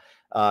ago.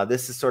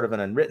 This is sort of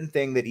an unwritten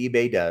thing that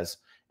eBay does.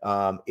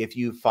 If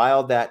you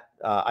filed that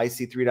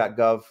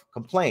IC3.gov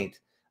complaint,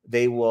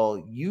 they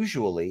will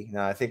usually,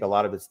 now I think a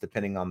lot of it's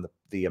depending on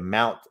the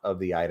amount of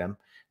the item,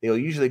 they'll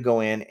usually go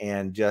in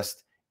and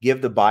just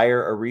give the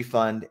buyer a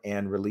refund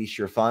and release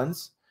your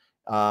funds,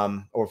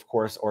 or of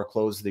course, or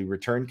close the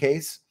return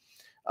case.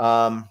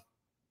 The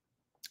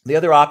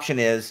other option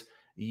is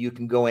you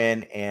can go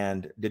in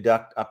and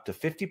deduct up to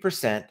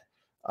 50%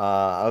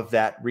 of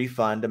that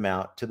refund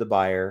amount to the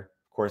buyer.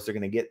 Of course, they're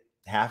going to get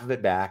half of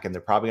it back, and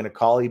they're probably going to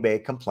call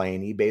eBay,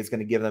 complain. eBay is going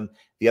to give them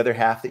the other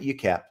half that you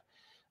kept,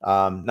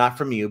 not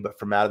from you, but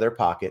from out of their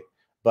pocket.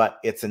 But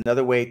it's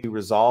another way to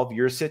resolve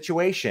your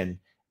situation,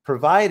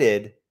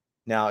 provided,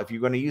 now, if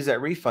you're going to use that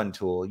refund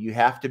tool, you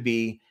have to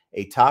be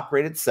a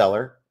top-rated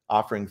seller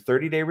offering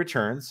 30-day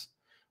returns,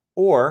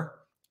 or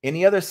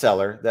any other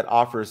seller that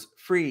offers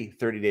free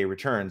 30-day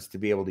returns to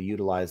be able to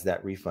utilize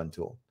that refund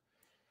tool.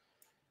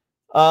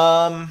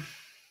 Now,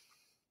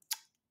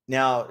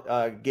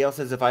 Gail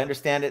says, if I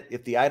understand it,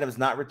 if the item is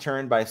not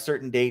returned by a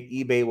certain date,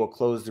 eBay will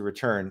close the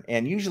return.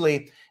 And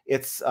usually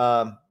it's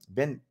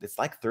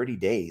like 30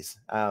 days.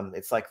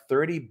 It's like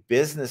 30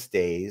 business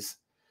days.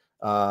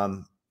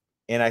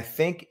 And I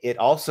think it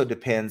also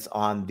depends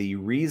on the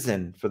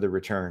reason for the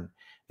return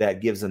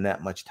that gives them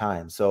that much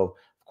time. So,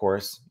 of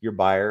course, your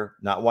buyer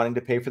not wanting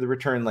to pay for the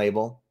return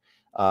label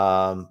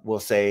will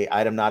say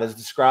item not as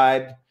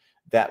described.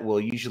 That will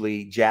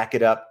usually jack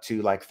it up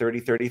to like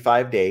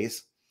 30-35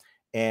 days.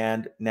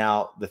 And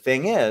now the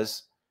thing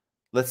is,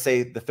 let's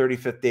say the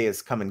 35th day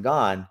is come and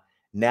gone.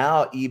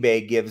 Now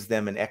eBay gives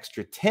them an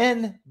extra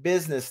 10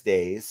 business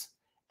days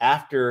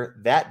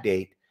after that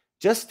date,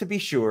 just to be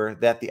sure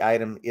that the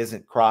item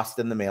isn't crossed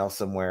in the mail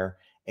somewhere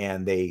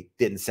and they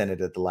didn't send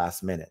it at the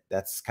last minute.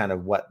 That's kind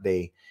of what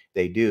they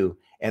do.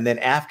 And then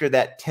after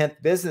that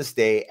 10th business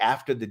day,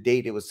 after the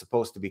date it was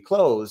supposed to be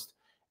closed,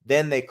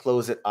 then they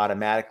close it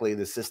automatically.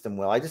 The system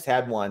will. I just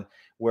had one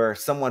where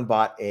someone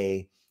bought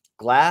a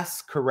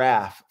glass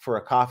carafe for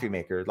a coffee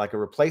maker, like a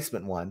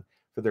replacement one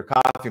for their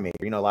coffee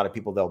maker. A lot of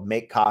people, they'll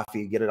make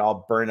coffee, get it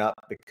all burned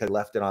up because they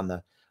left it on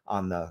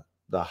the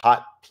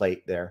hot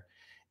plate there,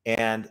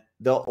 and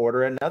they'll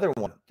order another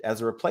one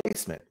as a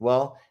replacement.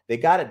 Well, they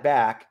got it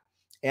back,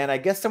 and I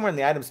guess somewhere in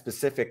the item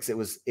specifics, it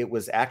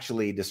was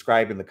actually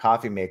described in the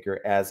coffee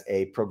maker as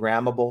a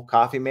programmable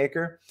coffee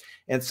maker,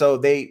 and so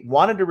they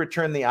wanted to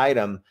return the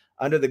item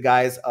under the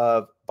guise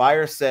of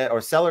buyer said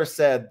or seller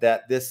said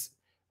that this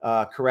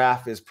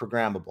carafe is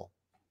programmable.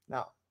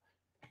 Now,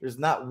 there's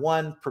not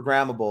one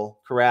programmable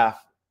carafe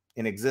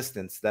in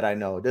existence that I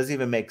know. It doesn't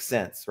even make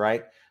sense,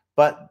 right?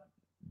 But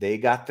they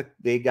got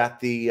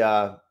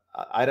the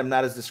item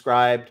not as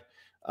described,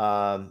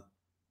 a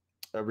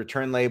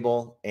return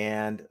label,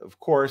 and of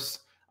course,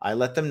 I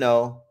let them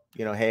know,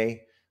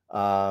 hey,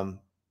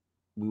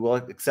 we will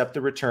accept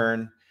the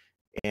return,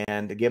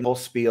 and to give them the whole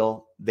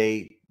spiel,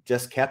 they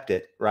just kept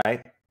it,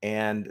 right?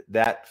 And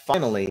that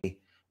finally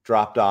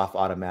dropped off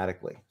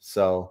automatically.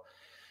 So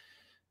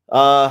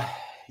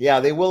yeah,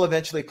 they will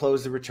eventually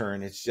close the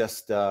return. It's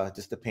just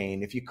a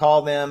pain. If you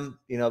call them,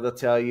 they'll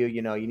tell you,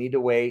 you need to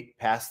wait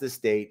past this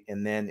date,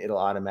 and then it'll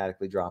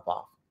automatically drop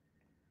off.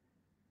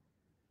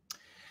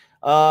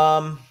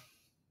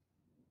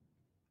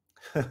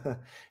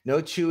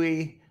 No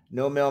Chewy,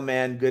 no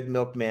mailman, good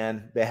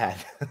milkman, bad.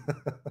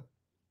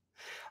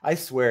 I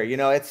swear,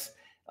 it's,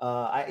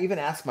 I even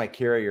asked my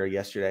carrier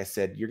yesterday. I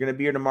said, "You're going to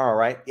be here tomorrow,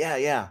 right?"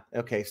 Yeah.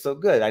 Okay, so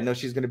good. I know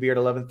she's going to be here at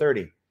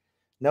 11:30.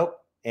 Nope.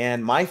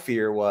 And my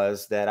fear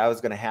was that I was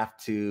going to have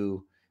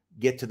to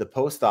get to the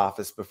post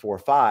office before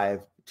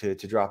 5 to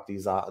drop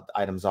these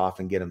items off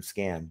and get them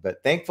scanned.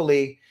 But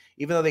thankfully,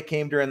 even though they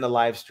came during the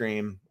live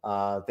stream,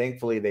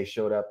 thankfully they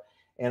showed up.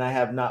 And I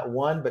have not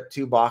one but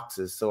 2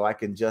 boxes, so I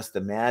can just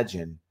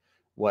imagine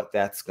what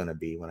that's going to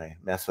be when I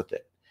mess with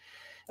it.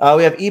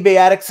 We have eBay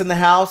addicts in the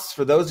house.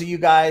 For those of you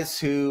guys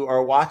who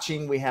are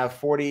watching, we have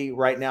 40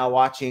 right now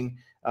watching.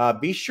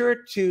 Be sure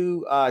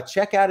to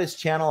check out his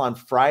channel on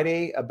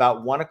Friday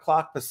about 1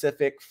 o'clock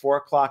Pacific, 4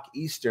 o'clock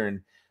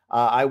Eastern.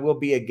 I will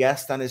be a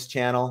guest on his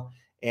channel,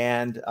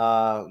 and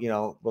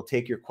we'll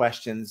take your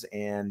questions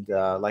and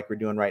like we're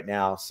doing right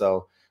now.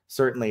 So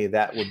certainly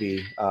that will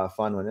be a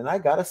fun one. And I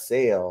got a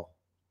sale.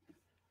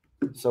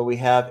 So we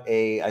have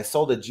I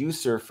sold a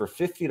juicer for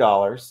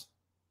 $50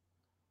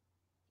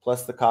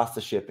 plus the cost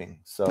of shipping.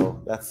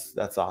 So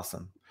that's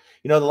awesome.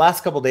 The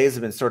last couple of days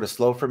have been sort of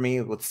slow for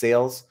me with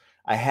sales.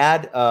 I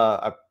had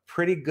a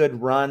pretty good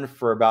run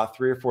for about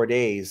 3 or 4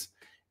 days,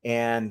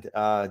 and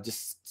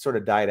just sort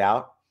of died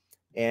out.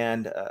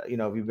 And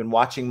if you've been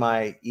watching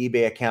my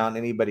eBay account,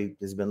 anybody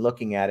has been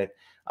looking at it,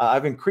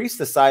 I've increased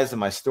the size of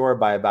my store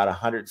by about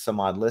 100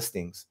 some odd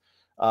listings.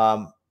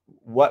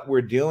 What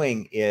we're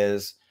doing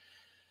is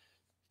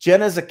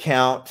Jenna's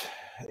account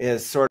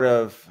is sort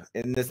of,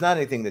 and it's not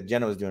anything that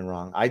Jenna was doing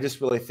wrong. I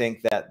just really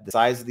think that the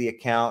size of the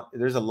account,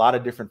 there's a lot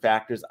of different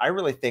factors. I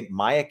really think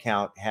my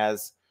account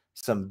has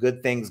some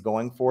good things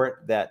going for it,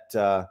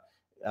 that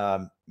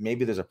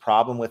maybe there's a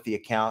problem with the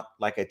account.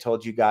 Like I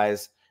told you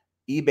guys,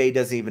 eBay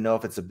doesn't even know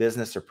if it's a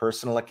business or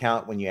personal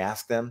account when you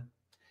ask them.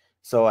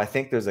 So I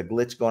think there's a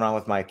glitch going on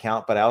with my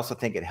account, but I also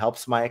think it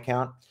helps my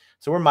account.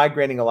 So we're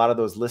migrating a lot of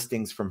those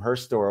listings from her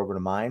store over to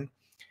mine.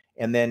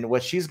 And then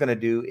what she's going to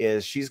do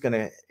is she's going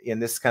to,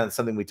 and this is kind of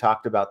something we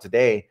talked about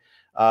today,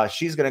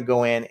 she's going to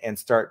go in and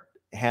start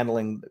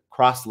handling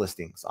cross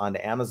listings onto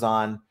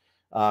Amazon,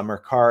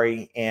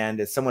 Mercari. And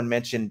as someone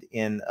mentioned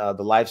in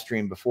the live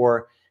stream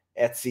before,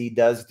 Etsy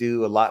does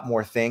do a lot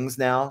more things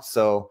now.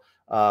 So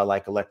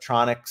like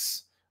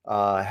electronics,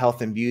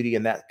 health and beauty,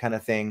 and that kind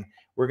of thing.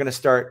 We're going to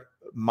start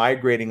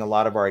migrating a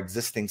lot of our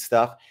existing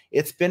stuff.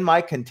 It's been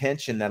my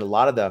contention that a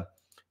lot of the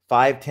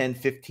 $5, $10,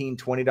 $15,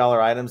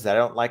 $20 items that I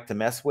don't like to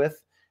mess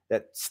with,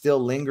 that still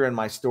linger in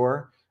my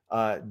store,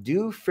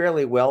 do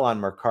fairly well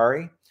on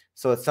Mercari.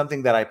 So it's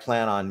something that I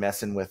plan on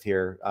messing with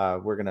here.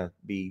 We're going to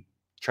be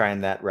trying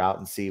that route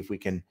and see if we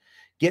can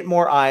get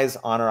more eyes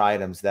on our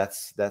items.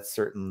 That's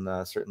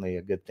certainly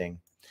a good thing.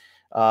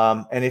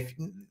 And if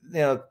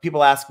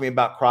people ask me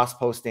about cross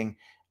posting,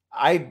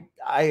 I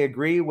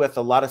agree with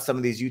a lot of some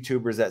of these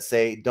YouTubers that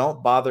say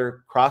don't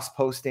bother cross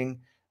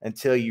posting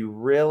until you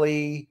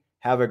really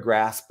have a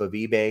grasp of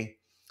eBay,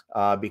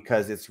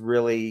 because it's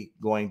really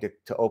going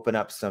to open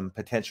up some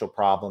potential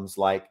problems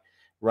like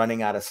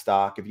running out of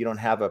stock. If you don't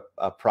have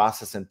a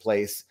process in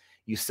place,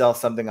 you sell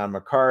something on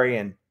Mercari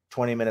and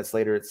 20 minutes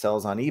later it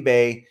sells on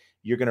eBay,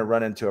 you're going to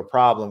run into a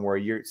problem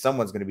where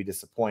someone's going to be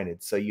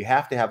disappointed. So you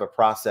have to have a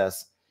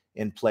process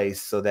in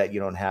place so that you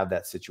don't have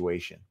that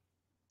situation.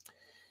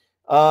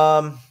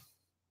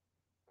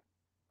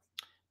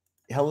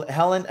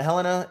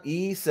 Helena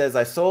E says,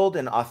 I sold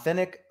an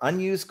authentic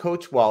unused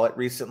Coach wallet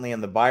recently,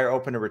 and the buyer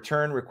opened a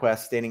return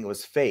request stating it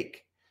was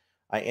fake.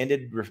 I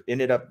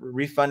ended up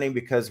refunding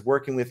because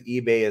working with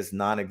eBay is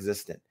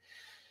non-existent.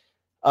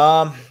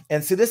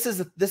 And so this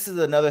is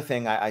another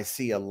thing I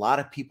see a lot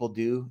of people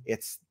do.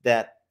 It's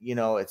that,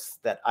 it's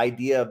that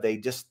idea of they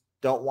just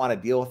don't want to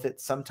deal with it.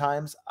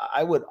 Sometimes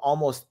I would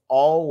almost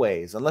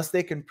always, unless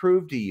they can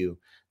prove to you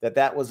that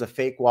that was a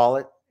fake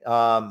wallet,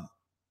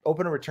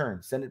 open a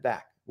return, send it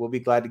back. We'll be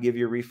glad to give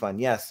you a refund.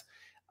 Yes,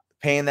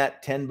 paying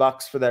that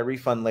 $10 for that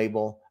refund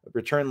label,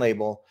 return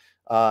label,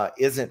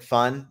 isn't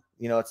fun.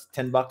 It's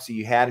 $10 that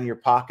you had in your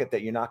pocket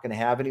that you're not going to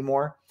have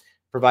anymore,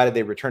 provided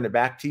they return it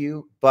back to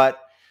you.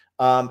 But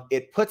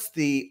it puts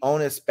the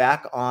onus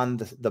back on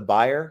the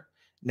buyer.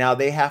 Now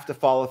they have to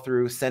follow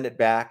through, send it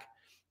back,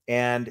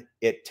 and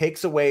it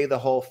takes away the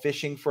whole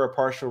fishing for a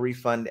partial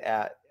refund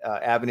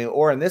avenue,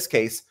 or in this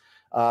case,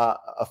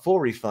 a full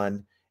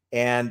refund.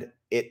 And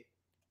it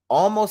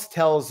almost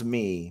tells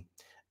me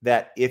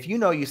that if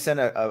you send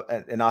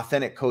an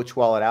authentic Coach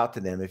wallet out to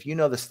them, if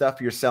the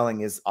stuff you're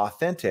selling is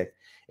authentic,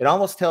 it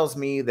almost tells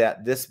me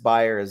that this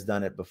buyer has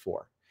done it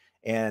before.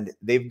 And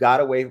they've got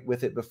away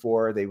with it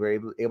before. They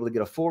were able to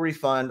get a full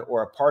refund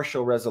or a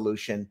partial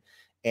resolution.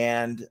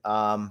 And,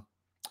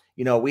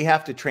 we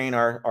have to train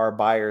our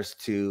buyers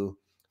to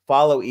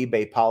follow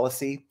eBay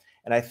policy.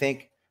 And I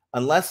think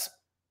unless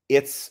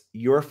it's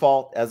your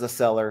fault as a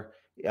seller,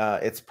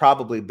 it's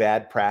probably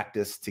bad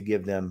practice to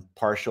give them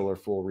partial or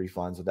full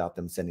refunds without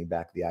them sending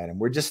back the item.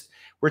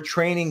 We're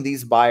training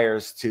these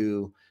buyers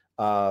to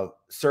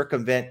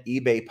circumvent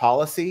eBay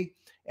policy.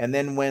 And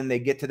then when they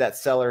get to that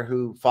seller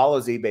who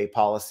follows eBay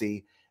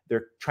policy,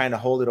 they're trying to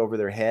hold it over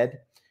their head.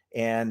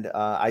 And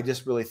I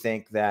just really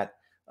think that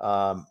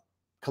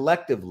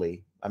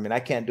collectively, I mean, I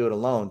can't do it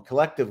alone.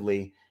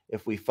 Collectively,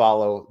 if we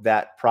follow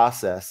that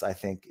process, I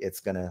think it's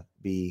going to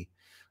be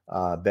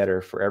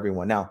better for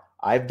everyone. Now,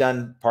 I've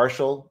done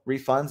partial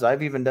refunds.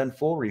 I've even done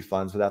full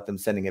refunds without them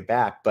sending it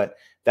back. But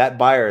that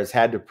buyer has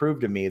had to prove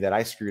to me that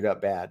I screwed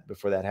up bad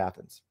before that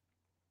happens.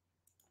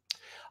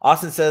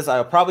 Austin says,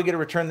 I'll probably get a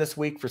return this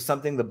week for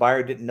something the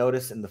buyer didn't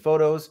notice in the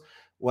photos.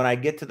 When I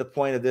get to the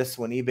point of this,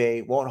 when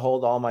eBay won't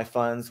hold all my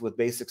funds with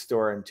basic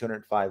store and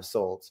 205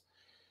 solds.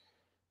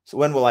 So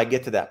when will I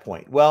get to that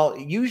point? Well,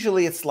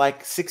 usually it's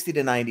like 60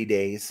 to 90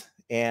 days.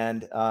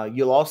 And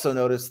you'll also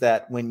notice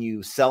that when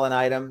you sell an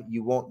item,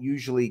 you won't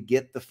usually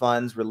get the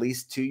funds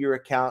released to your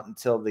account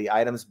until the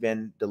item's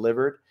been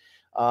delivered.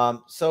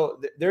 So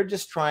they're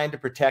just trying to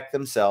protect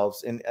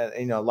themselves. And,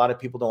 a lot of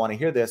people don't want to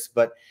hear this,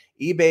 but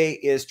eBay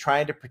is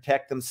trying to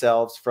protect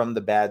themselves from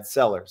the bad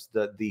sellers,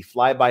 the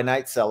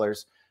fly-by-night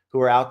sellers who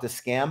are out to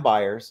scam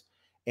buyers.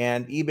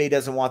 And eBay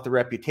doesn't want the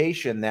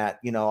reputation that,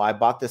 I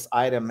bought this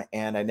item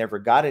and I never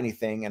got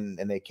anything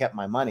and they kept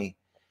my money.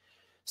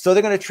 So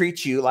they're going to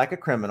treat you like a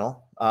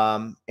criminal.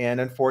 And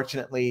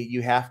unfortunately,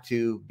 you have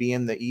to be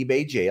in the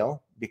eBay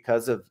jail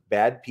because of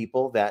bad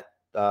people that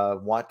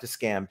want to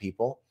scam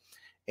people.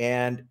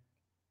 And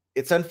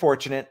it's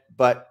unfortunate,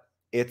 but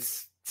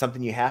it's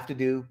something you have to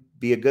do.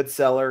 Be a good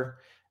seller,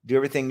 do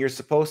everything you're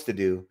supposed to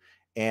do.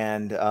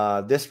 And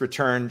this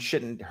return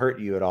shouldn't hurt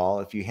you at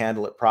all if you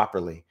handle it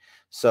properly.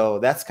 So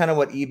that's kind of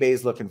what eBay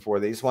is looking for.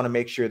 They just want to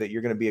make sure that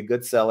you're going to be a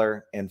good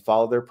seller and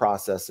follow their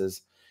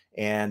processes.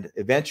 And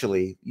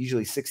eventually,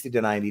 usually 60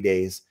 to 90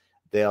 days,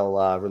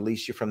 they'll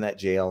release you from that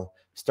jail,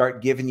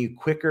 start giving you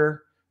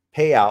quicker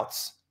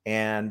payouts,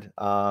 and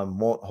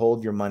won't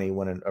hold your money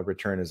when a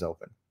return is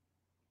open.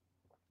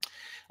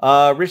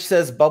 Rich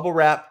says, bubble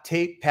wrap,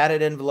 tape,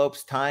 padded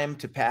envelopes, time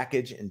to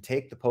package and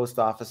take the post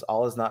office.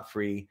 All is not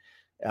free.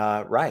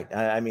 Right.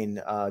 I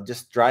mean,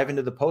 just drive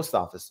into the post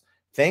office.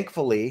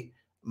 Thankfully,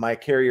 my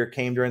carrier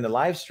came during the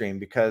live stream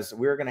because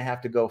we were going to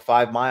have to go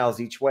 5 miles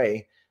each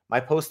way. My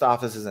post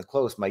office isn't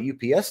close. My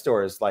UPS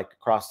store is like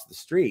across the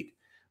street,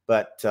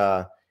 but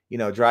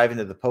drive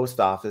into the post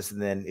office.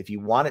 And then if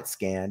you want it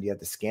scanned, you have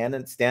to scan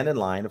and stand in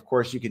line. Of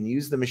course, you can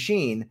use the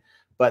machine,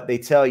 but they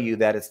tell you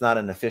that it's not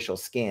an official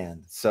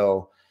scan.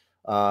 So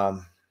what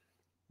are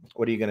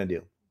you going to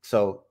do?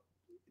 So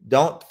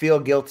don't feel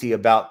guilty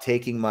about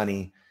taking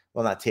money.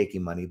 Well, not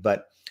taking money,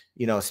 but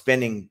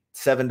spending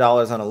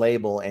 $7 on a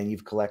label and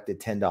you've collected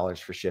 $10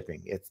 for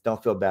shipping.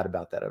 Don't feel bad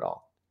about that at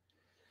all.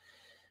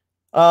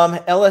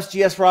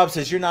 LSGS Rob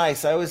says, you're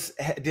nice. I always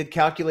did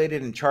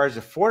calculated and charged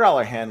a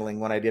 $4 handling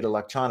when I did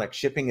electronic.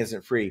 Shipping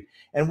isn't free.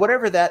 And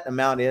whatever that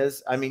amount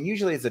is, I mean,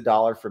 usually it's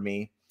 $1 for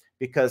me,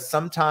 because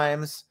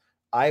sometimes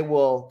I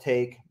will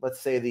take, let's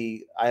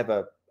say I have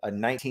a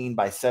 19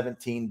 by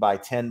 17 by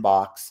 10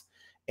 box,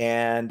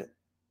 and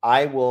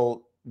I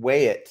will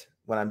weigh it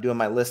when I'm doing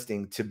my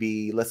listing to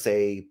be, let's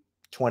say,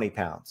 20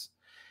 pounds,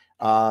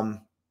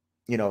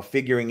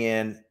 figuring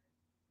in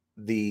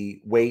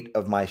the weight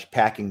of my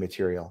packing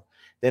material.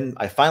 Then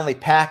I finally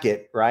pack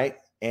it, right?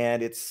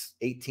 And it's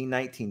 18,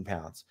 19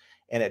 pounds.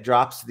 And it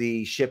drops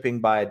the shipping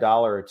by $1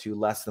 or $2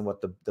 less than what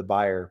the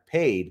buyer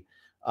paid.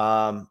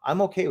 I'm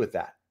okay with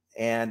that.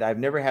 And I've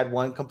never had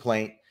one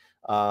complaint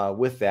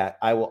with that.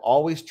 I will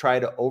always try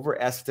to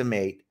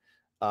overestimate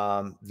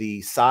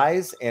the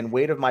size and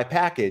weight of my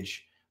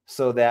package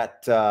so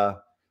that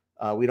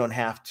we don't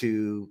have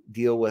to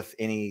deal with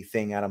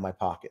anything out of my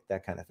pocket,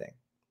 that kind of thing.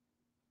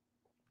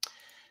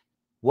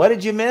 What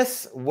did you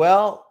miss?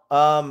 Well,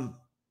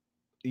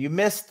 you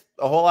missed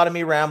a whole lot of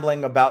me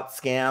rambling about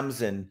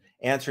scams and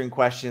answering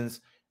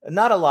questions.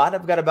 Not a lot.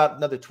 I've got about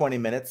another 20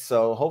 minutes.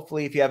 So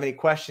hopefully if you have any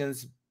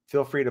questions,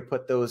 feel free to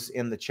put those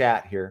in the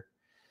chat here.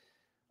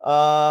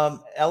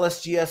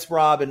 LSGS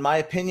Rob, in my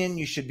opinion,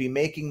 you should be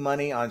making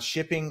money on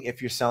shipping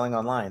if you're selling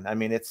online. I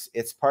mean,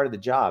 it's part of the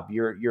job.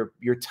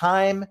 Your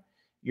time,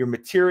 your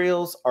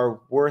materials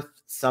are worth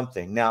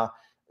something. Now,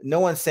 no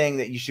one's saying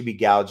that you should be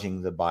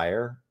gouging the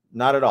buyer.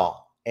 Not at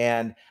all.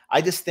 And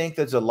I just think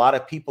there's a lot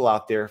of people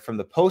out there from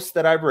the posts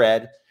that I've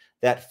read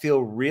that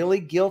feel really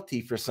guilty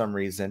for some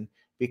reason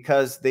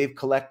because they've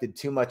collected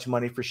too much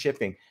money for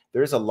shipping.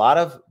 There's a lot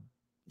of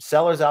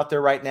sellers out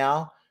there right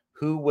now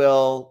who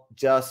will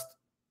just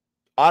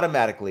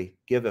automatically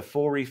give a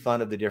full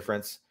refund of the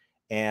difference,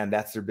 and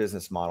that's their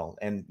business model.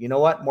 And you know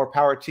what? More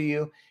power to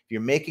you. If you're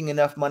making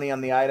enough money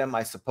on the item,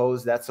 I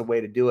suppose that's a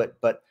way to do it.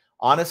 But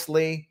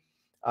honestly,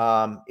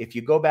 if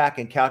you go back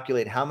and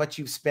calculate how much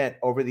you've spent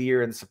over the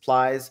year in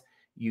supplies,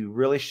 you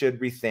really should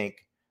rethink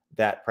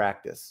that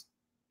practice.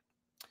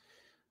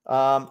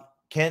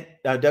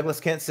 Douglas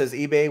Kent says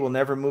eBay will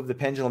never move the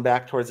pendulum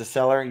back towards the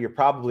seller. You're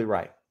probably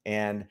right.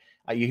 And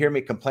you hear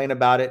me complain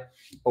about it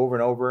over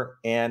and over.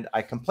 And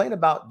I complain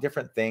about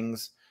different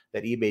things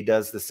that eBay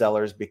does to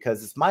sellers,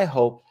 because it's my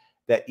hope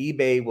that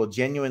eBay will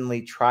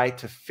genuinely try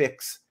to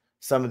fix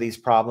some of these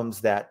problems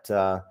that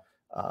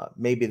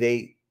maybe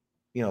they,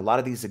 a lot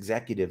of these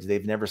executives,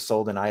 they've never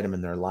sold an item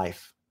in their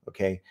life.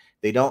 Okay.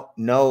 They don't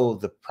know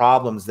the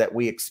problems that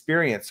we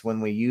experience when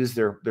we use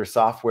their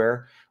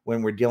software,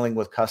 when we're dealing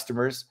with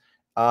customers.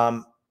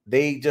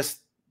 They just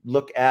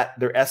look at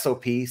their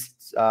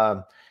SOPs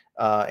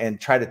and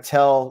try to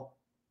tell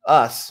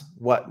us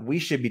what we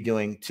should be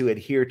doing to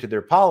adhere to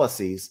their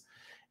policies.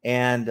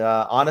 And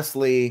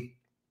honestly,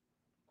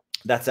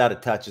 that's out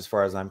of touch as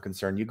far as I'm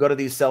concerned. You go to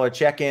these seller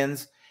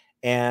check-ins,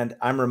 and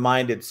I'm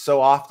reminded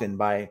so often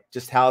by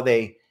just how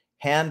they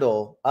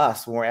handle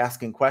us when we're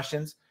asking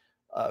questions.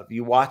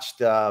 You watched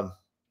the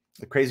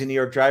Crazy New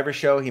York Driver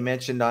show. He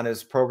mentioned on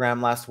his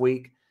program last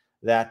week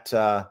that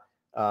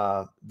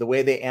the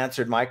way they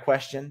answered my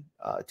question,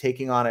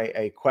 taking on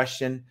a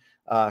question,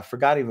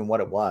 forgot even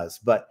what it was,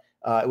 but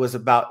it was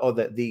about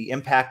the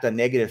impact on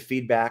negative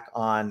feedback,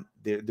 on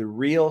the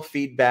real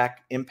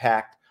feedback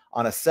impact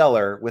on a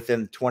seller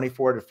within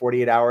 24 to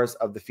 48 hours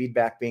of the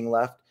feedback being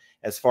left,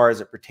 as far as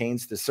it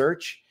pertains to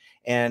search.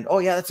 And, oh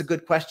yeah, that's a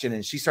good question.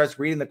 And she starts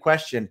reading the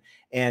question,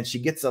 and she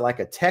gets like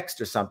a text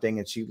or something,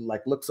 and she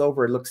like looks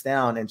over and looks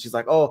down, and she's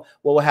like, oh,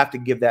 well, we'll have to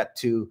give that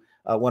to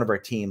one of our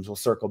teams. We'll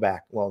circle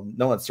back. Well,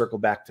 no one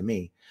circled back to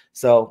me.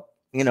 So,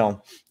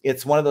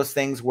 it's one of those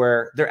things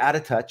where they're out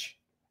of touch.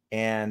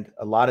 And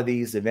a lot of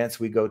these events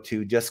we go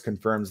to just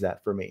confirms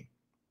that for me.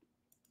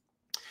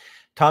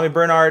 Tommy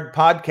Bernard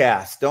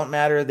podcast. Don't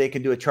matter. They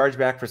can do a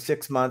chargeback for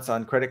 6 months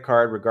on credit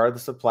card,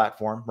 regardless of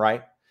platform,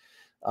 right?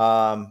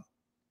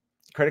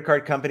 Credit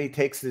card company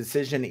takes the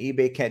decision.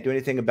 eBay can't do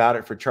anything about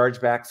it for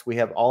chargebacks. We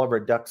have all of our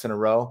ducks in a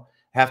row.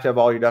 Have to have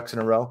all your ducks in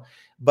a row.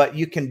 But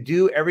you can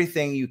do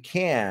everything you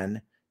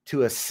can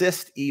to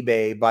assist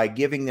eBay by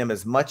giving them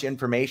as much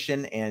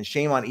information, and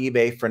shame on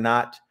eBay for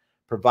not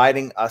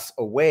providing us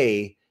a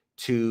way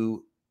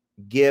to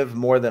give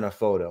more than a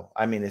photo.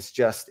 I mean, it's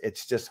just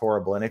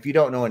horrible. And if you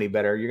don't know any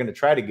better, you're going to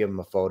try to give them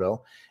a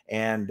photo,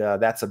 and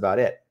that's about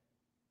it.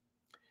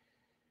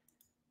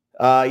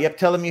 Yep,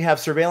 tell them you have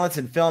surveillance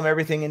and film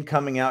everything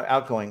incoming,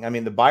 outgoing. I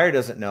mean, the buyer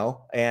doesn't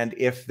know. And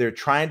if they're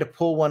trying to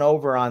pull one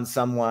over on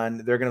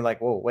someone, they're going to like,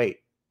 whoa,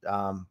 wait,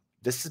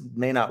 this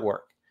may not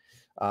work.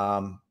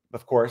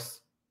 Of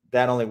course,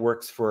 that only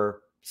works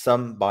for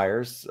some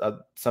buyers.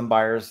 Some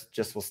buyers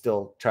just will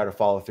still try to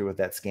follow through with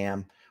that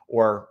scam,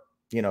 or,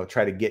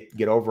 try to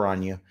get over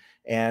on you.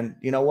 And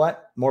you know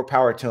what? More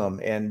power to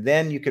them. And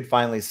then you could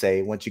finally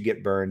say, once you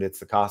get burned, it's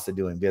the cost of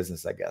doing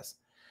business, I guess.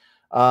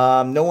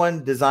 No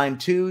one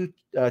designed to.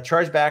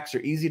 Chargebacks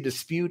are easy to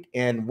dispute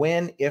and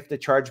win if the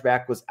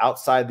chargeback was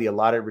outside the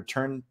allotted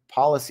return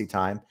policy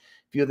time.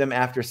 Few of them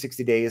after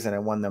 60 days, and I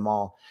won them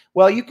all.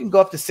 Well, you can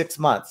go up to 6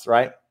 months,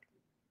 right?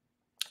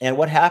 And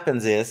what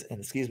happens is, and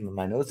excuse me,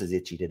 my nose is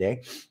itchy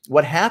today.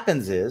 What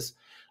happens is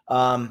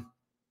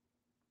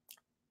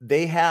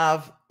they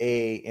have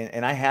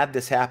and I had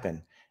this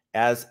happen.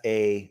 As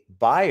a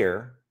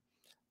buyer,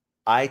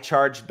 I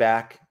charged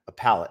back a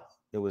pallet.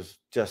 It was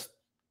just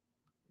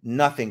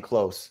nothing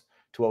close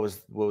to what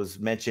was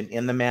mentioned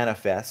in the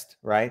manifest,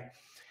 right?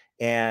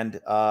 And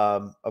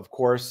of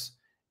course,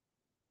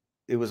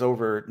 it was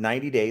over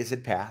 90 days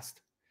had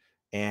passed,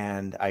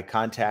 and I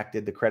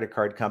contacted the credit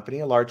card company,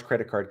 a large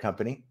credit card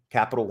company,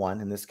 Capital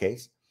One in this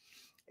case,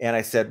 and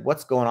I said,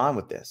 "What's going on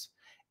with this?"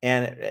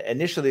 And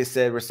initially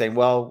we're saying,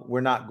 "Well,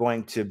 we're not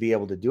going to be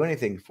able to do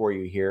anything for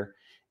you here."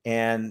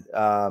 And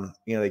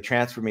they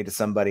transferred me to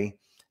somebody,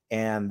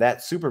 and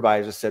that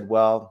supervisor said,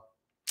 "Well,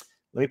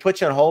 let me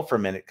put you on hold for a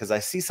minute because I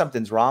see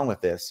something's wrong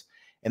with this."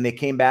 And they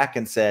came back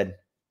and said,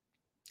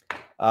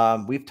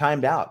 we've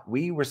timed out.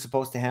 We were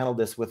supposed to handle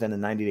this within a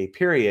 90-day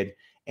period,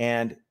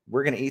 and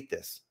we're going to eat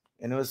this.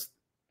 And it was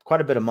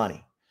quite a bit of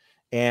money.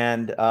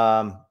 And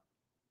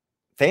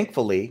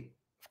thankfully,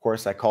 of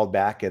course, I called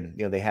back, and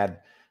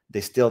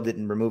they still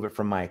didn't remove it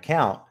from my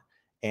account.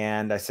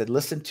 And I said,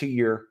 listen to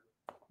your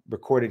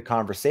recorded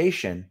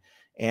conversation.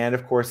 And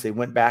of course, they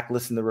went back,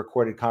 listened to the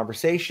recorded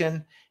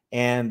conversation,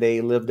 and they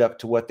lived up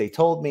to what they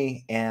told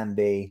me, and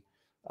they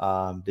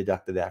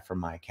deducted that from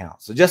my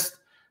account. So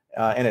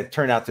and it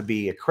turned out to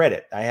be a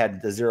credit. I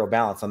had the zero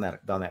balance on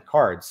that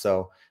card.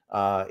 So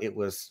it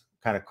was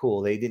kind of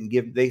cool.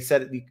 They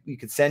said we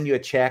could send you a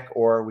check,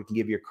 or we can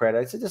give you a credit.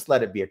 I said, just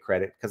let it be a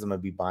credit, because I'm going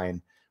to be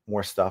buying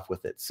more stuff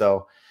with it.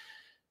 So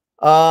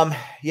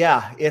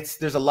yeah,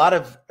 there's a lot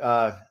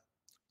of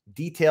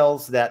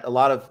details that a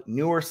lot of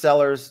newer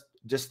sellers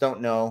just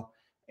don't know.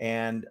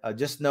 And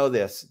just know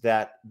this,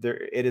 that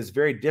it is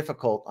very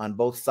difficult on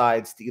both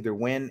sides to either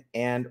win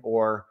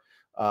or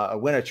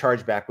win a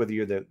chargeback, whether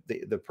you're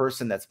the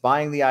person that's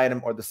buying the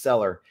item or the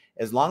seller.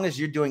 As long as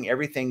you're doing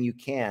everything you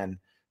can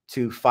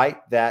to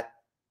fight that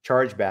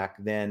chargeback,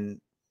 then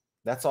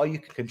that's all you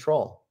can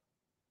control.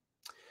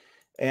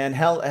 And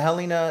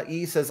Helena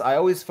E says, I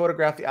always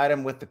photograph the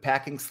item with the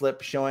packing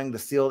slip showing the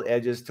sealed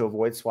edges to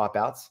avoid swap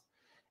outs.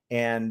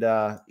 And,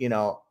 you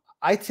know,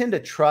 I tend to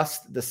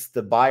trust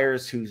the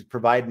buyers who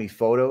provide me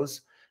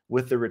photos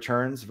with the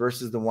returns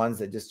versus the ones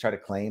that just try to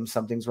claim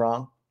something's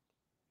wrong.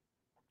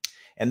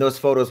 And those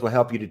photos will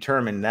help you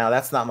determine, now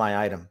that's not my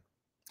item.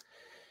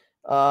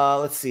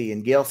 Let's see.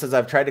 And Gail says,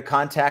 I've tried to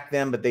contact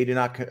them, but they do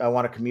not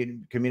want to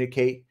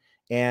communicate.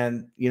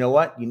 And you know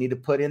what? You need to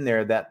put in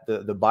there that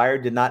the buyer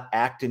did not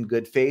act in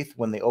good faith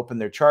when they opened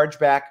their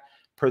chargeback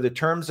per the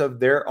terms of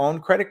their own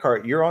credit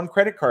card, your own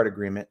credit card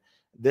agreement.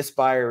 This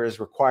buyer is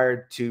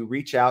required to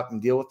reach out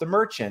and deal with the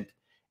merchant,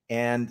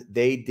 and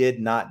they did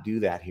not do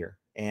that here.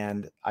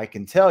 And I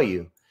can tell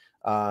you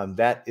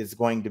that is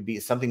going to be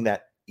something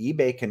that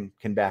eBay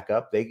can back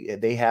up.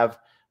 They have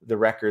the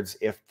records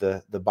if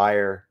the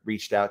buyer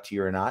reached out to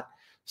you or not.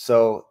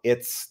 So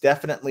it's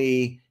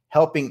definitely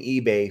helping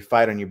eBay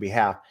fight on your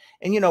behalf.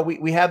 And, you know,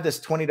 we have this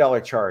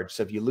 $20 charge.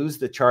 So if you lose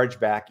the charge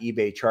back,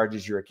 eBay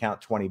charges your account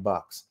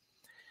 $20.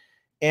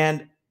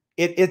 And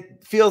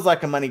it feels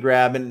like a money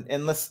grab.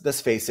 And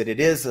let's face it, it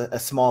is a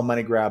small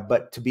money grab.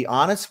 But to be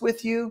honest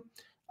with you,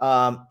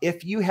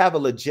 if you have a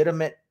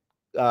legitimate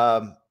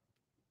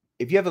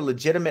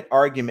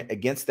argument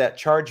against that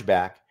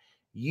chargeback,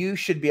 you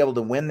should be able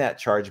to win that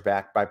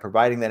chargeback by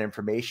providing that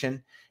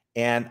information.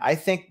 And I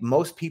think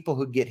most people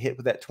who get hit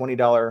with that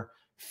 $20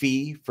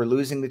 fee for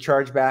losing the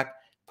chargeback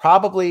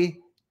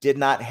probably did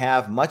not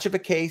have much of a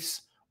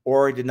case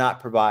or did not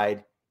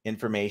provide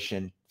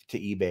information to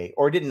eBay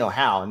or didn't know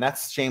how. And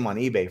that's shame on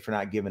eBay for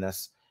not giving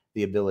us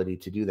the ability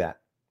to do that.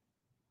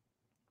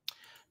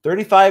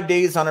 35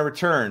 days on a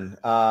return.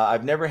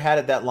 I've never had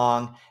it that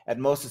long. At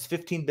most, it's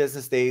 15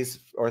 business days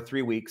or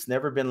 3 weeks.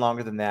 Never been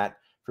longer than that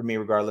for me,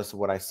 regardless of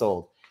what I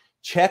sold.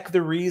 Check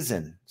the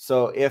reason.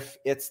 So if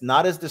it's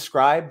not as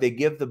described, they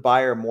give the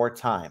buyer more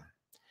time.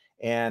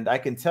 And I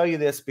can tell you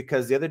this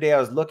because the other day I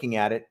was looking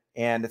at it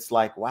and it's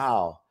like,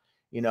 wow,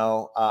 you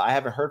know, I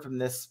haven't heard from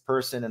this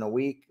person in a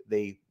week.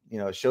 They, you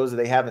know, it shows that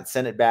they haven't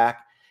sent it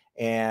back,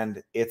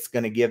 and it's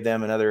going to give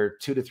them another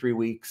 2 to 3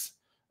 weeks,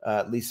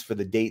 at least for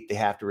the date they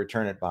have to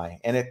return it by.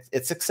 And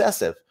it's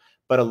excessive.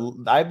 But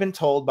I've been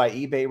told by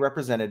eBay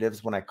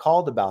representatives when I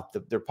called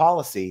about their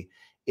policy,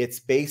 it's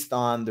based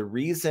on the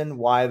reason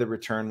why the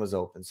return was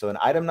open. So an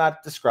item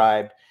not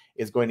described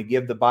is going to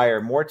give the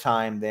buyer more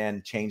time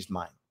than changed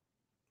mind.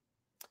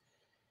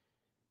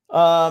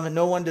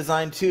 No one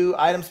designed to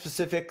item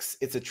specifics.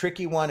 It's a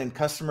tricky one, and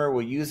customer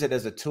will use it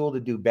as a tool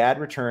to do bad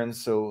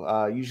returns.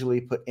 So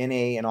usually put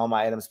NA in all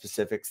my item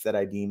specifics that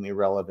I deem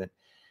irrelevant.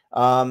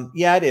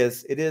 Yeah, it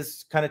is. It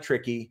is kind of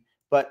tricky,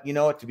 but you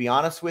know what, to be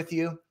honest with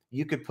you,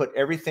 you could put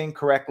everything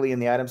correctly in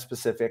the item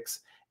specifics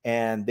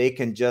and they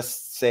can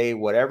just say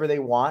whatever they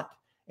want.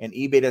 And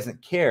eBay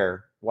doesn't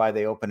care why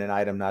they open an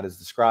item not as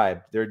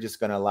described. They're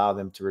just going to allow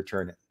them to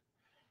return it.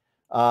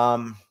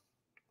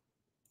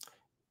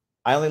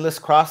 I only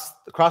list cross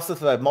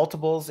list with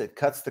multiples. It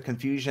cuts the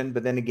confusion,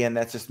 but then again,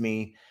 that's just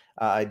me.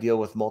 I deal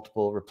with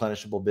multiple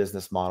replenishable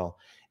business model,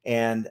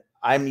 and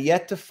I'm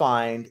yet to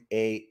find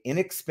a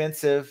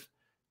inexpensive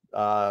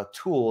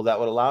tool that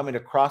would allow me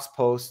to cross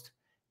post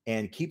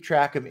and keep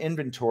track of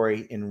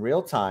inventory in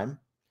real time.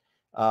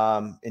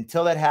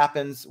 Until that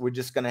happens, we're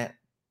just gonna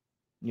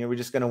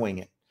wing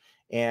it.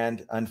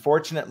 And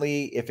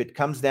unfortunately, if it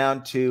comes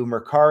down to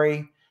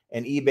Mercari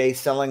and eBay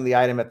selling the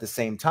item at the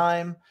same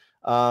time,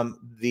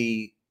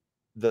 the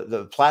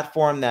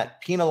platform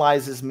that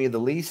penalizes me the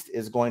least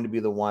is going to be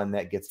the one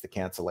that gets the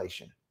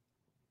cancellation,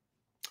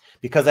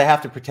 because I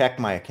have to protect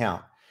my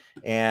account.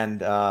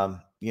 And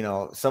you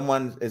know,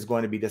 someone is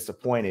going to be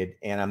disappointed,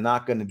 and I'm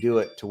not going to do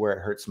it to where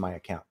it hurts my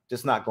account.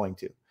 Just not going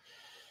to.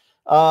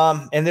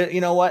 And there, you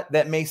know what,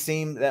 that might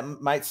seem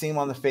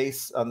on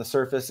the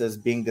surface as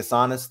being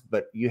dishonest,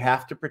 but you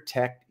have to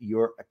protect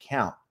your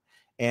account.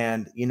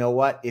 And you know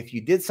what, if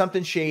you did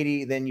something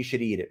shady, then you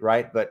should eat it,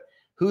 right? But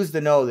who's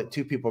to know that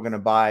two people are going to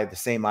buy the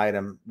same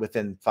item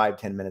within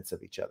 5-10 minutes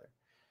of each other?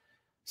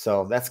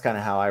 So that's kind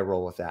of how I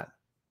roll with that.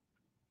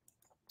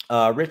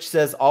 Rich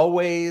says,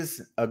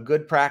 always a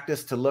good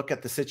practice to look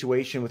at the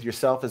situation with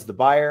yourself as the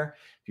buyer.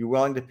 If you're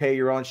willing to pay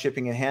your own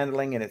shipping and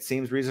handling and it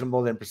seems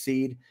reasonable, then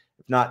proceed.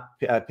 If not,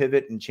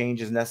 pivot and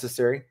change as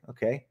necessary.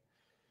 Okay.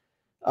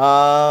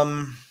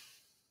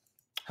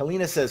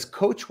 Helena says,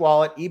 Coach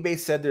Wallet, eBay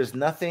said there's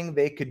nothing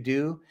they could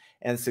do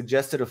and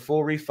suggested a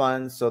full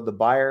refund so the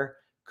buyer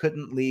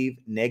couldn't leave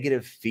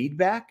negative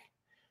feedback.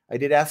 I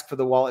did ask for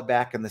the wallet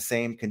back in the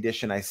same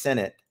condition I sent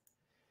it.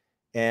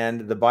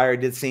 And the buyer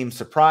did seem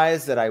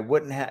surprised that I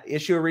wouldn't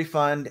issue a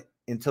refund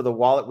until the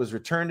wallet was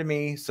returned to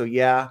me. So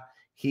yeah,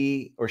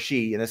 he or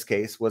she, in this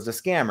case, was a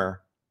scammer.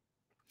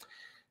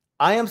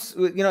 Here's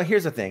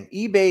the thing.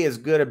 eBay is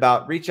good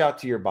about reach out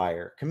to your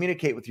buyer,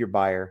 communicate with your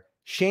buyer.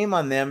 Shame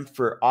on them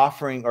for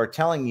offering or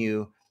telling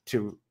you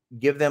to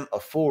give them a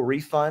full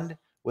refund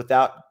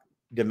without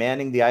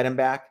demanding the item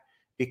back,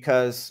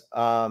 because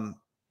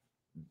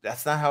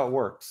that's not how it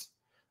works.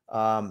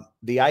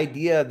 The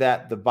idea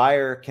that the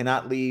buyer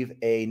cannot leave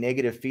a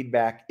negative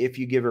feedback if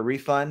you give a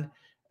refund,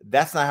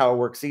 That's not how it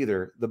works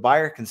either. The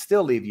buyer can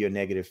still leave you a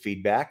negative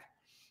feedback.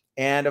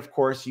 And of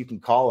course, you can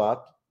call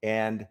up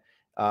and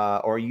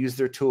or use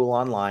their tool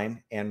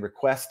online and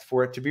request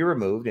for it to be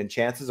removed. And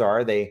chances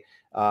are they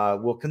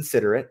will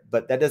consider it,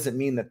 but that doesn't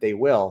mean that they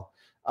will.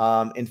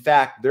 In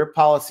fact, their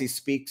policy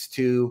speaks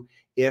to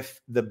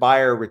if the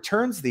buyer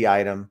returns the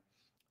item,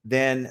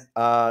 then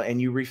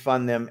and you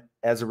refund them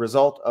as a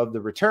result of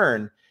the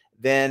return,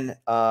 then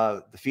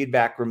the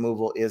feedback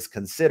removal is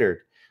considered.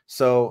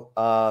 So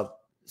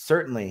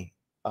certainly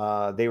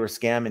they were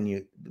scamming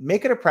you.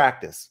 Make it a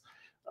practice.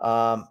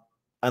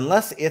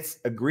 Unless it's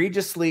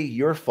egregiously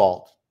your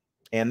fault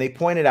and they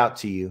point it out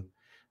to you,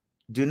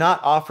 do not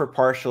offer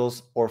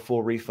partials or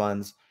full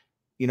refunds.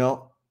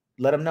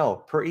 Let them know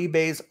per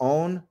eBay's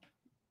own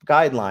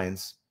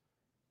guidelines.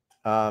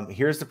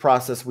 Here's the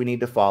process we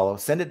need to follow.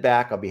 Send it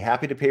back. I'll be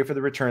happy to pay for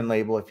the return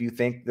label if you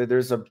think that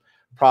there's a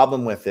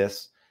problem with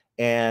this,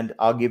 and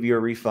I'll give you a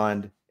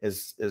refund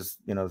as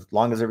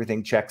long as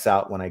everything checks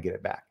out when I get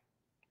it back.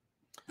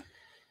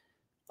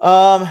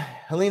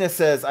 Helena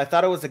says, I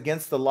thought it was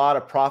against the law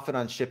to profit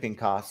on shipping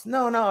costs.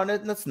 No,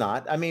 that's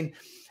not. I mean,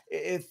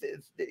 if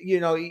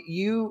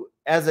you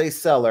as a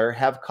seller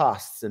have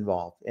costs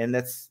involved, and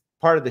that's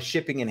part of the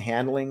shipping and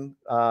handling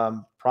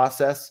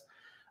process.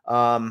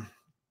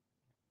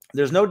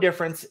 There's no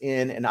difference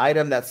in an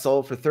item that's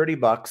sold for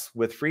 $30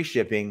 with free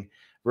shipping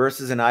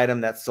versus an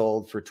item that's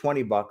sold for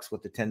 $20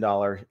 with the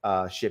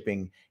 $10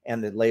 shipping,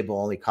 and the label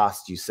only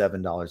costs you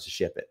 $7 to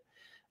ship it.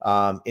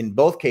 In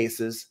both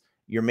cases,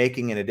 you're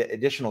making an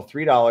additional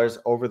 $3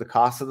 over the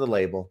cost of the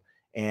label.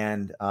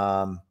 And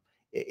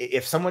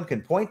if someone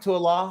can point to a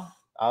law,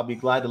 I'll be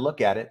glad to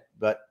look at it.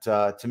 But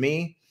to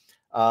me,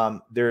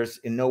 there's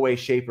in no way,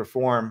 shape, or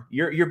form,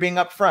 you're being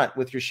upfront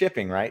with your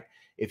shipping, right?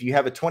 If you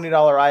have a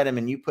 $20 item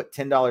and you put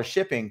 $10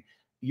 shipping,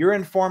 you're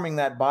informing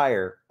that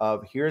buyer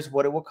of here's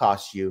what it will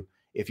cost you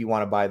if you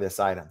want to buy this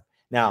item.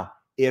 Now,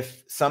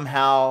 if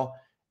somehow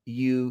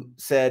you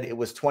said it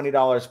was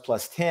 $20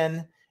 plus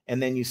 10,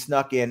 and then you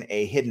snuck in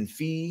a hidden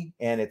fee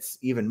and it's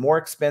even more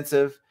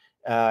expensive,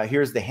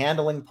 here's the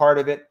handling part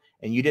of it,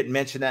 and you didn't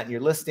mention that in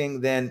your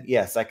listing, then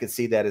yes, I could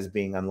see that as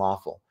being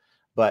unlawful.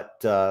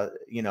 But,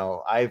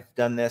 I've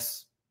done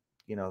this,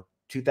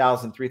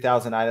 2,000,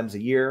 3,000 items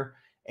a year.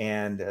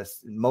 And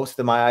most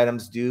of my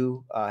items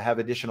do have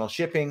additional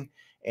shipping,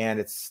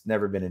 and it's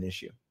never been an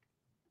issue.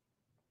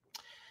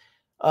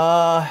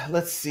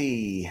 Let's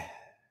see.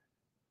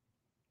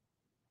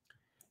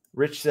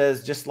 Rich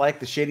says, just like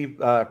the shady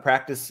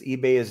practice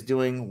eBay is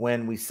doing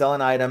when we sell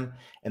an item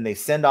and they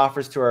send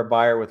offers to our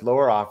buyer with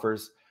lower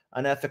offers,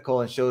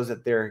 unethical, and shows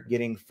that they're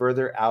getting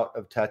further out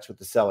of touch with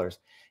the sellers.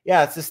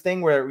 Yeah, it's this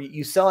thing where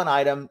you sell an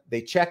item,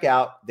 they check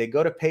out, they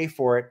go to pay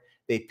for it,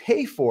 they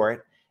pay for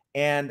it,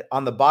 and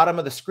on the bottom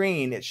of the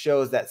screen, it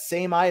shows that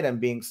same item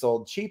being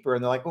sold cheaper.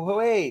 And they're like, oh,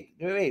 wait,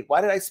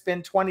 why did I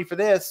spend 20 for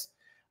this?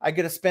 I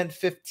get to spend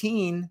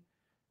 15.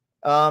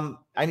 I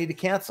need to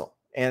cancel.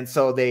 And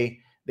so they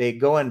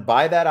go and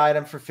buy that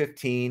item for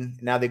 15.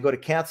 Now they go to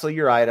cancel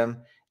your item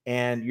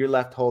and you're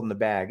left holding the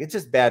bag. It's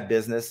just bad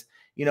business.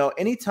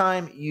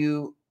 Anytime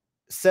you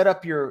set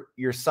up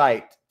your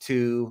site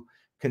to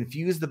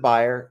confuse the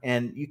buyer,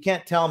 and you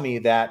can't tell me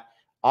that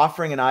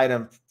offering an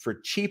item for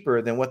cheaper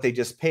than what they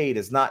just paid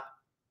is not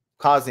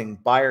causing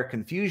buyer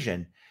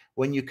confusion.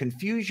 When you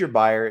confuse your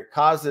buyer, it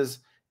causes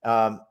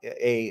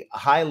a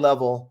high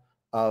level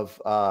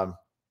of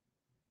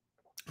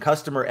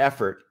customer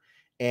effort,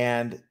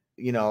 and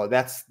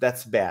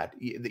that's bad.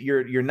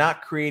 You're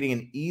not creating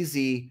an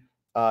easy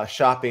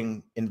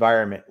shopping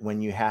environment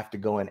when you have to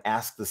go and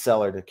ask the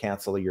seller to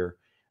cancel your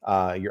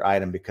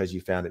item because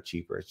you found it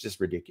cheaper. It's just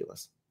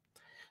ridiculous.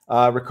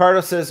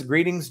 Ricardo says,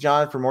 greetings,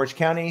 John from Orange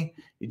County.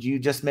 Did you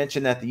just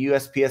mention that the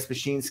USPS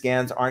machine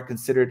scans aren't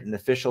considered an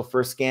official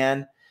first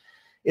scan?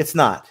 It's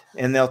not.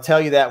 And they'll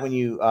tell you that when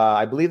you,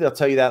 I believe they'll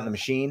tell you that in the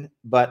machine,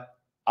 but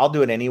I'll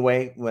do it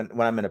anyway when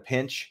I'm in a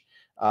pinch,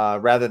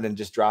 rather than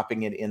just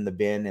dropping it in the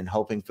bin and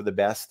hoping for the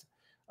best.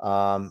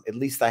 At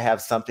least I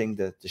have something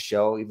to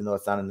show, even though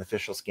it's not an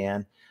official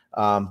scan.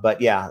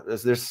 But yeah,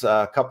 there's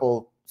a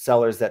couple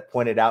sellers that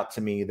pointed out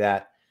to me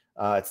that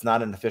it's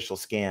not an official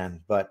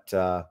scan, but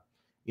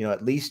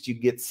at least you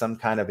get some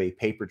kind of a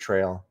paper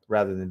trail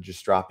rather than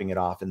just dropping it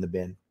off in the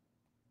bin.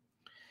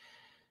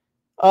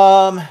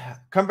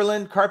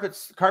 Cumberland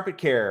Carpet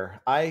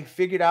Care. I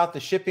figured out the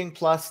shipping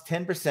plus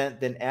 10%,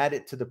 then add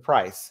it to the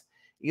price.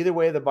 Either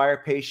way, the buyer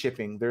pays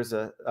shipping. There's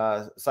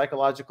a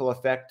psychological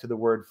effect to the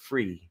word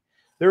free.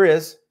 There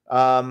is.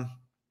 And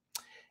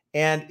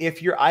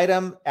if your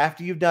item,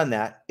 after you've done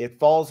that, it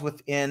falls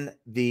within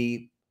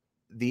the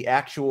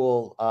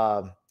actual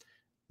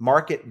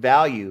market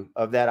value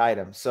of that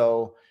item.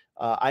 So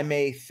I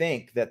may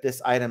think that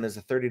this item is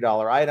a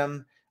 $30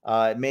 item.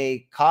 It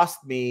may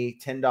cost me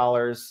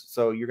 $10.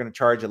 So you're going to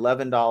charge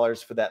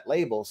 $11 for that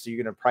label. So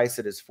you're going to price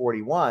it as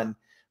 $41,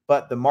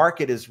 but the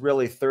market is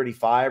really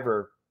 $35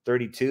 or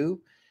 $32.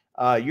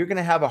 You're going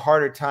to have a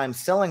harder time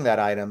selling that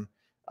item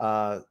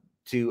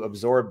to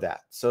absorb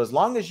that. So as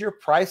long as you're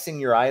pricing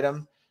your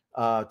item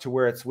to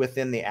where it's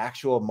within the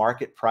actual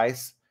market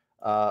price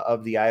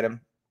of the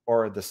item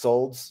or the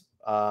solds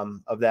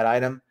of that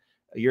item,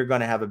 you're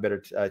going to have a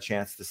better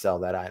chance to sell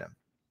that item.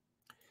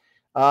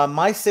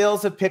 My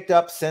sales have picked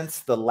up since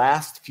the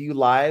last few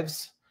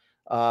lives.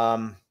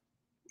 And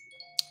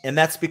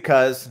that's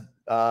because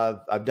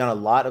I've done a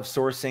lot of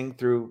sourcing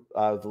through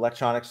the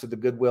electronics to the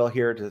Goodwill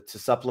here to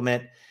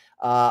supplement.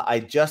 I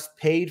just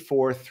paid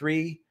for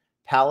 3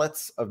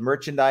 pallets of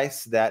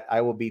merchandise that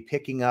I will be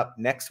picking up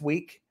next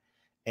week,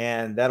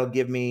 and that'll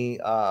give me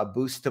a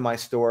boost to my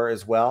store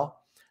as well.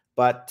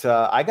 But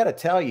I got to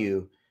tell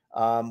you,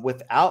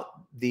 without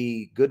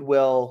the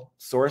Goodwill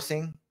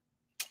sourcing,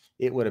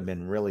 it would have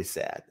been really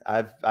sad.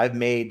 I've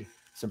made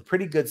some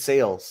pretty good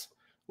sales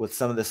with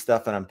some of the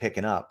stuff that I'm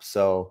picking up.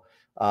 So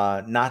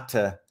not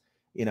to,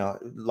 a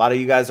lot of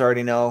you guys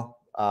already know.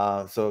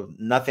 So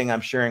nothing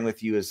I'm sharing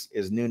with you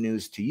is new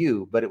news to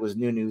you, but it was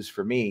new news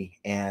for me.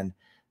 And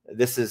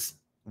this is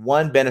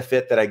one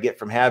benefit that I get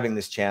from having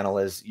this channel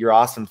is your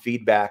awesome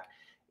feedback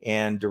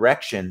and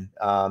direction.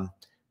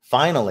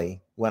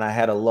 Finally, when I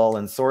had a lull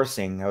in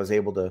sourcing, I was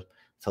able to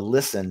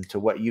listen to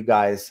what you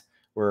guys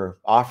were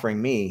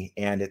offering me,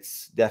 and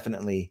it's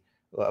definitely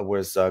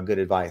was good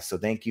advice. So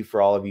thank you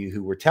for all of you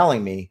who were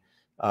telling me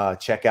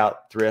check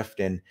out thrift.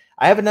 And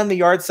I haven't done the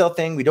yard sale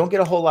thing. We don't get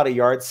a whole lot of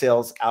yard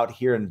sales out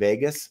here in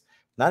Vegas.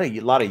 Not a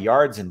lot of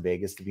yards in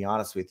Vegas, to be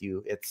honest with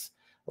you. It's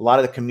a lot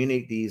of the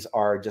communities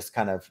are just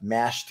kind of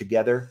mashed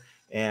together.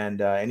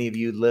 And any of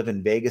you live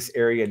in Vegas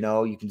area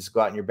know you can just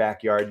go out in your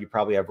backyard. You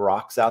probably have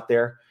rocks out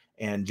there,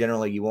 and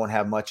generally you won't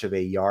have much of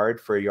a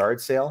yard for a yard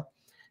sale.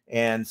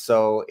 And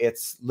so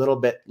it's a little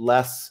bit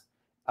less,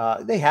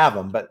 they have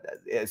them, but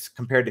it's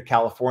compared to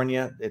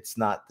California, it's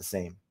not the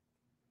same.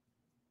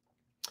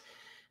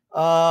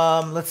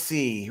 Let's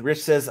see.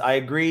 Rich says, I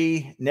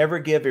agree. Never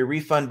give a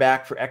refund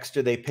back for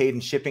extra they paid in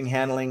shipping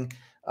handling.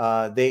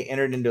 They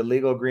entered into a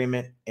legal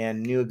agreement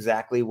and knew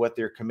exactly what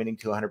they're committing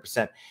to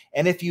 100%.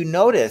 And if you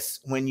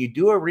notice, when you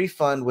do a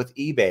refund with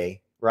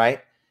eBay,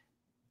 right,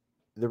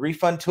 the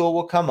refund tool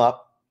will come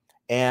up,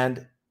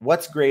 and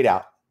what's grayed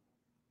out?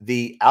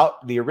 The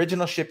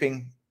original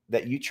shipping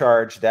that you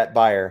charge that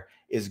buyer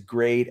is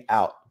grayed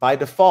out. By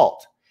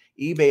default,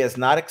 eBay is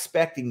not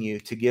expecting you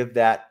to give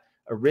that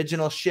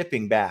original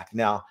shipping back.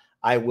 Now,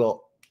 I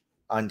will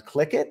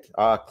unclick it,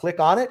 click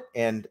on it,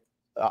 and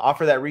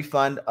offer that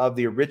refund of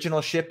the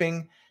original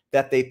shipping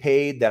that they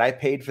paid, that I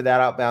paid for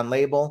that outbound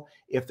label,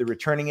 if they're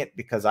returning it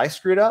because I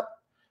screwed up.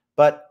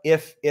 But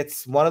if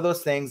it's one of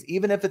those things,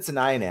 even if it's an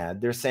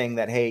INAD, they're saying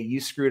that, hey, you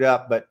screwed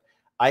up, but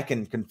I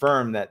can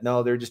confirm that,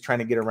 no, they're just trying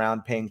to get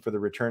around paying for the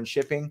return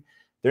shipping.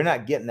 They're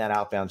not getting that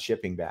outbound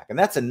shipping back. And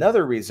that's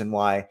another reason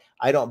why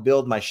I don't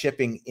build my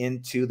shipping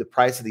into the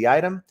price of the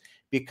item,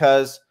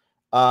 because,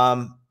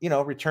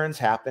 returns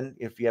happen.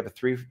 If you have a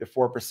 3 to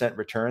 4%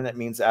 return, that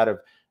means out of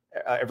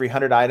every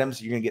 100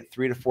 items, you're going to get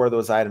 3 to 4 of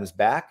those items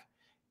back.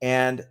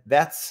 And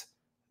that's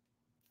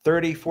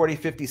 $30, $40,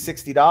 $50,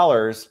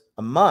 $60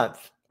 a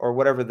month, or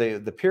whatever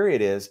the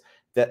period is,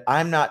 that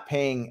I'm not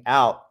paying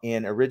out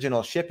in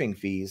original shipping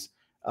fees.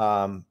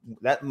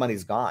 That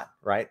money's gone,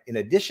 right? In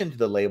addition to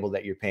the label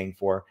that you're paying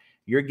for,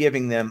 you're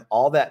giving them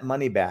all that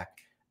money back,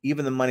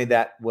 even the money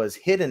that was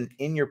hidden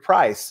in your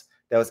price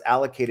that was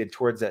allocated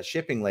towards that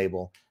shipping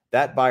label.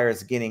 That buyer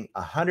is getting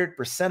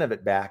 100% of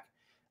it back.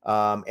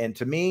 And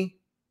to me,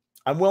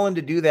 I'm willing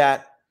to do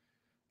that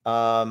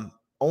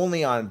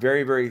only on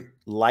very, very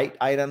light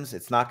items.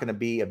 It's not going to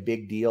be a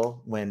big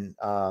deal when,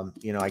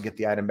 I get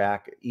the item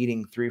back.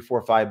 Eating $3,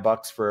 $4,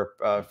 $5 for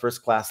a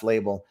first class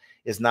label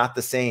is not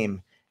the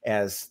same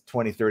as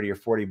 20, 30, or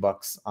 40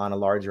 bucks on a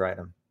larger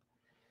item.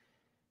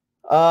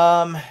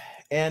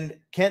 And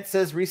Kent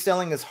says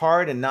reselling is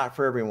hard and not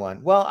for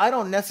everyone. Well, I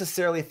don't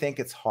necessarily think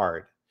it's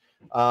hard.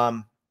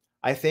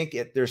 I think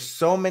there's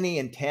so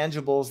many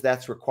intangibles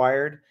that's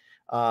required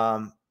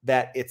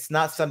that it's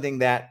not something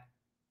that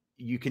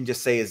you can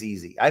just say is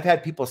easy. I've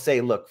had people say,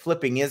 look,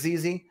 flipping is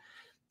easy.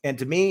 And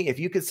to me, if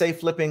you could say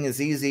flipping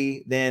is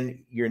easy,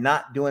 then you're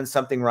not doing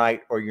something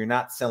right, or you're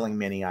not selling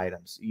many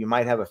items. You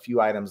might have a few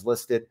items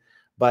listed,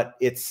 but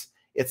it's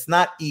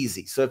not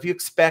easy. So if you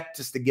expect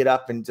just to get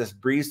up and just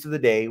breeze through the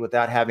day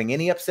without having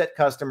any upset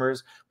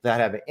customers, without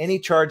having any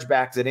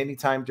chargebacks at any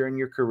time during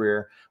your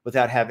career,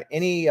 without having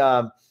any,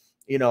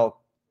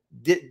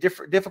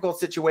 difficult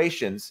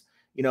situations,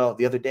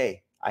 the other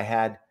day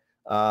I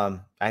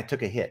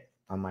took a hit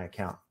on my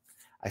account.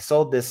 I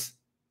sold this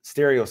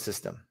stereo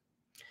system,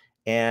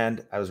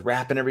 and I was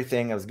wrapping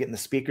everything. I was getting the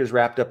speakers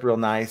wrapped up real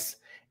nice,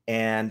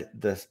 and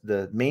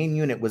the main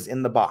unit was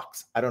in the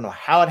box. I don't know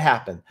how it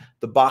happened.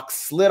 The box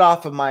slid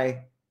off of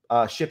my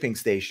shipping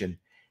station,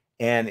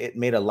 and it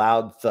made a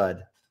loud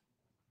thud.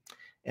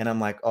 And I'm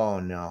like, oh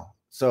no.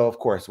 So of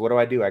course,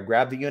 what do? I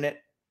grab the unit,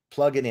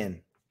 plug it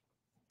in,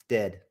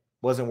 dead,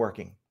 wasn't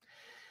working.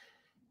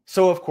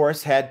 So of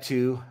course, had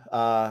to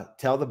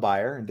tell the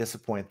buyer and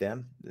disappoint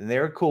them, and they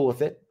were cool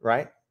with it,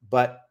 right?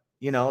 But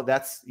you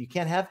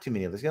can't have too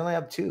many of those. You only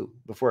have 2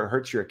 before it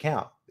hurts your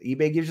account.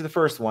 eBay gives you the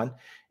first one,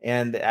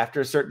 and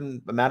after a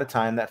certain amount of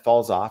time, that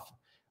falls off.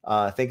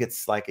 I think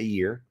it's like a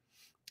year.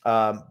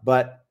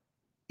 But,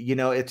 you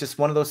know, it's just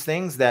one of those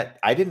things that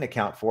I didn't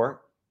account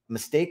for.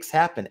 Mistakes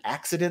happen,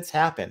 accidents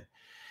happen.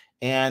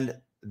 And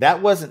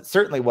that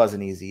certainly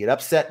wasn't easy. It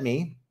upset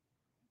me.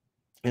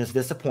 It was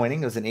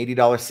disappointing. It was an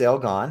 $80 sale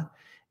gone.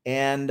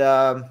 And,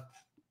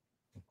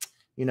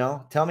 you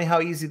know, tell me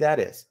how easy that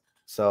is.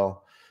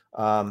 So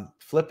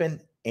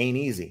flipping ain't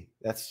easy.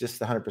 That's just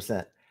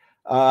 100%.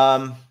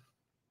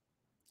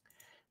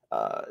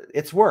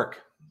 It's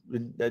work.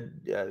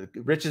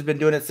 Rich has been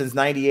doing it since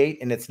 98,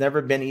 and it's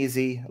never been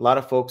easy. A lot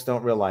of folks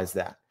don't realize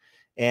that.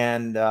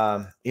 And,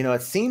 you know,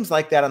 it seems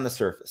like that on the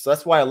surface. So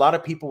that's why a lot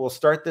of people will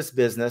start this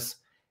business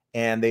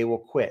and they will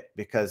quit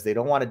because they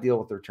don't want to deal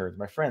with returns.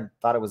 My friend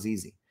thought it was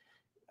easy.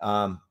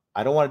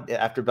 I don't want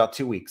to, after about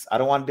 2 weeks, I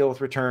don't want to deal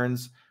with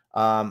returns.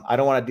 I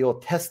don't want to deal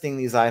with testing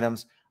these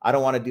items. I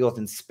don't want to deal with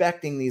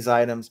inspecting these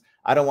items.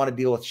 I don't want to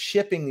deal with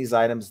shipping these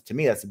items. To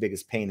me, that's the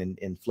biggest pain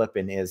in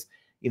flipping is,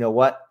 you know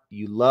what?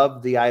 You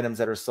love the items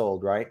that are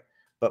sold, right?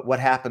 But what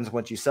happens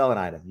once you sell an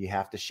item? You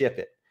have to ship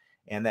it.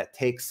 And that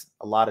takes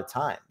a lot of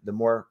time. The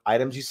more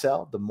items you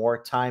sell, the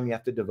more time you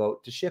have to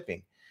devote to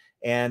shipping.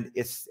 And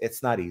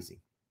it's not easy.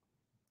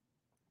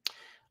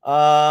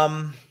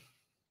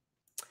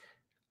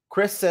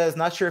 Chris says,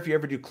 not sure if you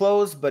ever do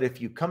close, but if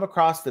you come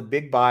across the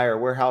big buy or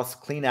warehouse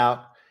clean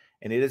out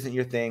and it isn't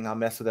your thing, I'll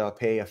mess with it. I'll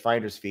pay a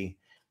finder's fee.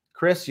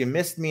 Chris, you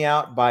missed me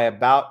out by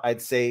about,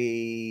 I'd say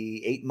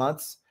 8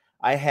 months.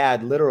 I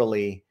had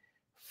literally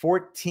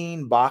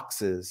 14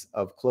 boxes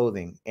of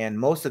clothing, and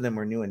most of them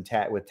were new and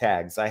with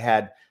tags. I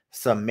had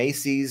some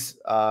Macy's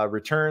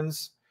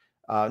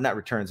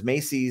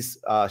Macy's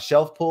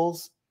shelf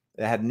pulls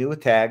that had new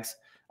with tags.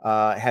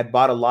 Had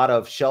bought a lot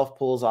of shelf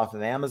pulls off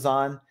of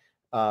Amazon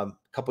a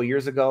couple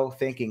years ago,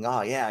 thinking,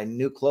 oh yeah,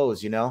 new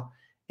clothes, you know,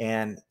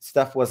 and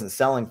stuff wasn't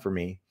selling for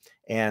me.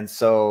 And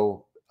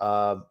so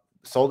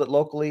sold it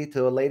locally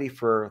to a lady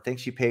for, I think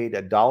she paid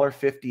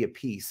 $1.50 a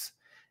piece.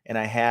 And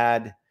I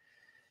had,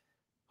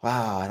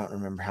 wow, I don't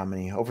remember how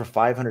many, over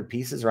 500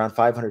 pieces, around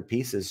 500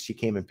 pieces. She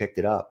came and picked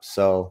it up.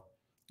 So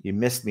you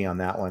missed me on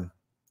that one.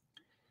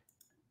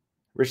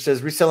 Rich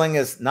says, reselling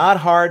is not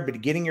hard,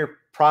 but getting your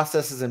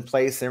processes in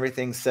place and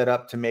everything set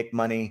up to make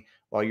money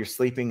while you're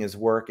sleeping is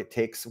work. It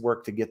takes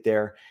work to get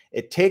there.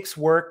 It takes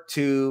work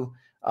to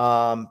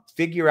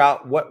figure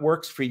out what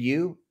works for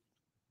you.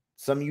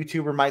 Some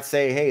YouTuber might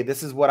say, hey,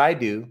 this is what I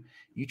do.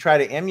 You try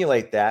to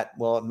emulate that.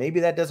 Well,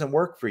 maybe that doesn't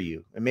work for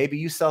you. And maybe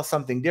you sell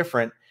something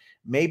different.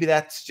 Maybe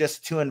that's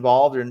just too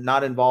involved or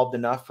not involved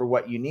enough for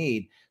what you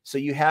need. So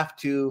you have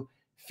to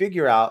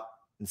figure out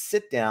and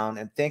sit down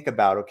and think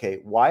about, okay,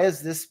 why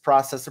is this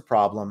process a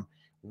problem?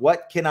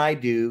 What can I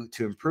do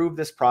to improve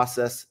this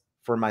process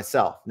for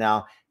myself?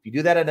 Now, if you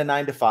do that at a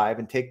 9 to 5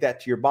 and take that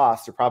to your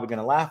boss, they're probably going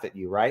to laugh at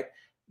you, right?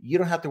 You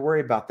don't have to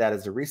worry about that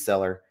as a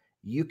reseller.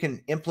 You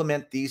can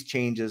implement these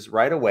changes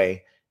right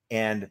away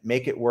and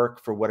make it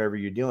work for whatever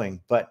you're doing.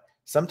 But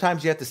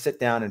sometimes you have to sit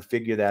down and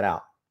figure that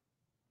out.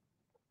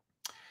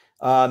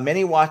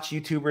 Many watch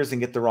YouTubers and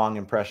get the wrong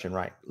impression,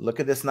 right? Look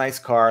at this nice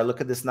car.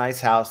 Look at this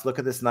nice house. Look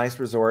at this nice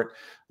resort.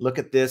 Look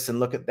at this and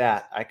look at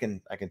that. I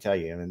can tell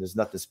you, I mean, there's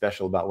nothing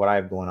special about what I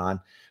have going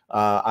on.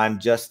 I'm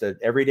just an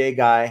everyday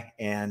guy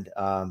and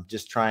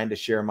just trying to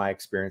share my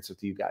experience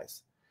with you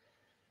guys.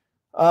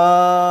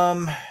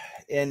 And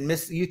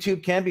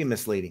YouTube can be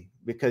misleading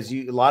because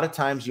a lot of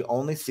times you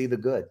only see the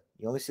good.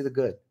 You only see the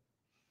good.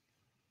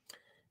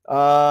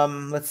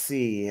 Let's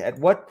see. At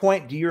what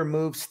point do you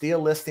remove steel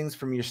listings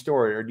from your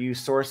store, or do you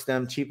source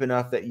them cheap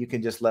enough that you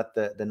can just let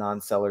the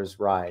non-sellers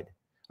ride,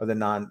 or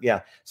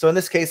yeah. So in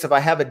this case, if I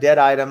have a dead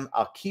item,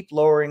 I'll keep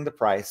lowering the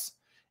price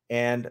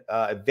and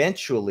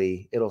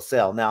eventually it'll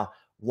sell. Now,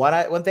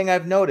 one thing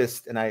I've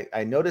noticed, and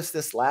I noticed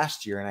this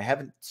last year, and I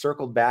haven't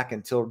circled back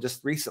until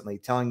just recently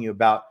telling you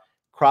about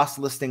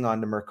cross-listing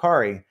onto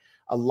Mercari.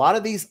 A lot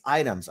of these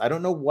items, I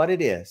don't know what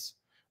it is,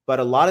 but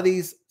a lot of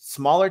these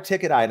smaller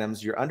ticket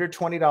items, your under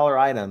 $20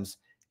 items,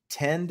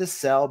 tend to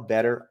sell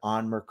better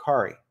on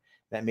Mercari.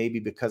 That may be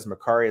because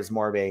Mercari is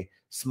more of a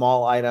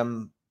small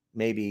item,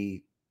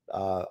 maybe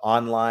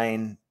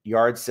online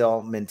yard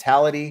sale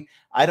mentality.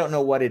 I don't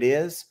know what it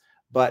is,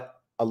 but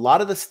a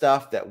lot of the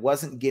stuff that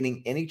wasn't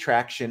getting any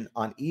traction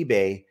on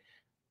eBay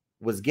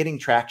was getting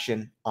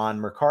traction on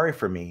Mercari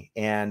for me.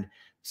 And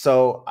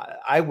so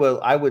I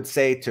would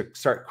say to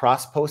start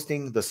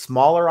cross-posting the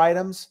smaller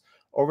items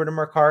over to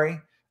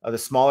Mercari. The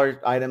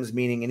smaller items,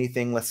 meaning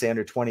anything, let's say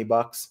under 20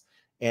 bucks,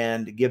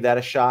 and give that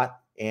a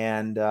shot.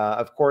 And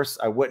of course,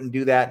 I wouldn't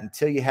do that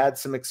until you had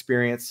some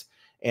experience.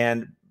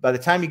 And by the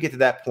time you get to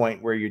that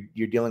point where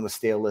you're dealing with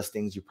stale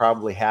listings, you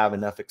probably have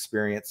enough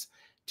experience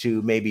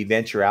to maybe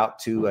venture out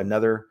to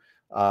another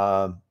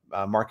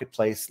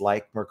marketplace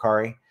like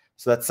Mercari.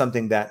 So that's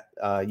something that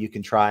you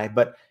can try.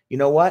 But you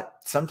know what?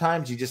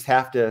 Sometimes you just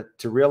have to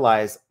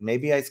realize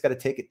maybe I just got to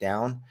take it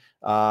down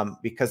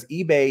because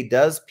eBay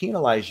does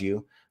penalize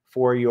you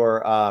for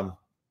your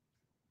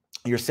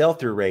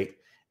sell-through rate.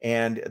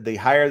 And the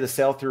higher the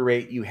sell-through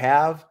rate you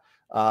have,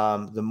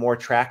 the more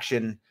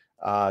traction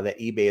that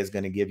eBay is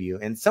going to give you.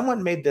 And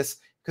someone made this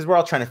because we're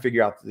all trying to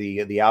figure out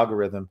the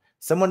algorithm.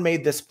 Someone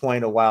made this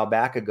point a while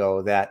back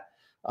ago that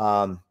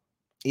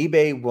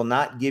eBay will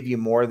not give you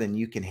more than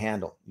you can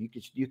handle.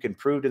 You can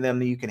prove to them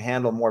that you can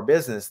handle more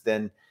business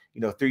than,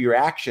 through your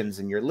actions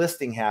and your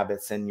listing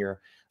habits and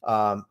your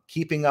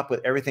keeping up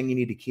with everything you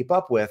need to keep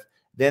up with.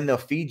 Then they'll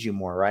feed you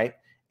more, right?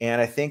 And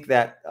I think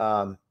that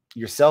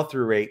your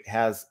sell-through rate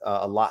has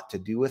a lot to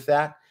do with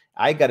that.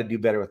 I got to do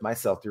better with my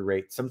sell-through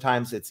rate.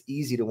 Sometimes it's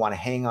easy to want to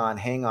hang on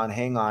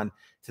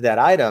to that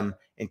item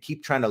and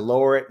keep trying to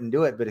lower it and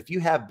do it. But if you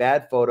have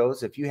bad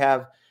photos, if you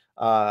have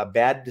a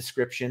bad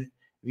description,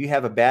 if you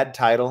have a bad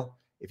title,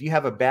 if you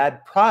have a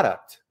bad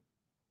product,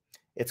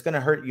 it's going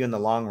to hurt you in the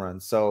long run.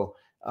 So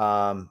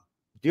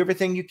do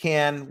everything you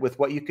can with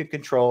what you can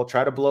control.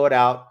 Try to blow it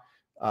out,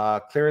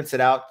 clearance it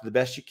out the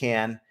best you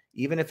can,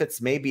 even if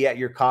it's maybe at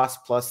your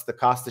cost plus the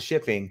cost of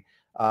shipping.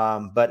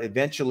 But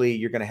eventually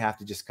you're going to have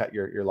to just cut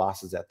your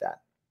losses at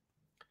that.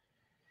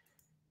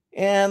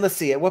 And let's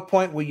see, at what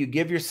point will you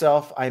give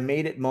yourself I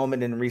made it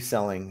moment in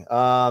reselling?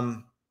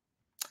 I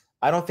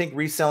don't think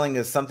reselling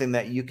is something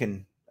that you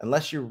can,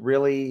 unless you're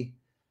really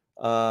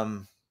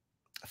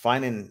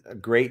finding a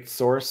great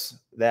source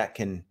that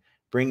can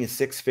bring you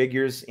 6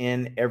 figures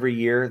in every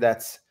year.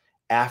 That's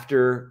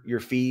after your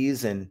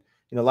fees. And,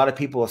 a lot of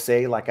people will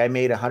say, like, I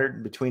made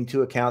between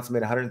 2 accounts,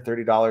 made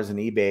 $130 in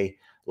eBay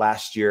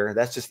last year.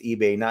 That's just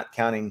eBay, not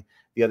counting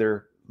the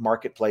other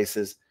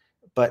marketplaces.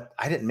 But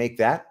I didn't make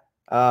that.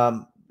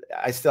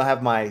 I still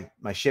have my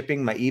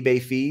shipping, my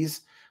eBay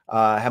fees,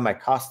 I have my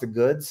cost of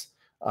goods.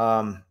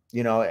 I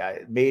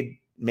made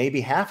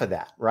maybe half of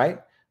that, right?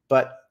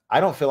 But I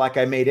don't feel like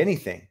I made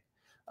anything.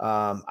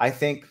 I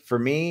think for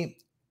me,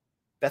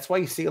 that's why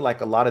you see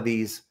like a lot of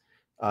these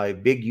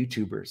big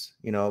YouTubers,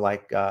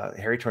 like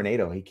Harry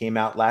Tornado. He came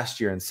out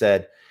last year and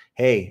said,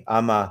 hey,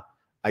 I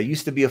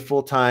used to be a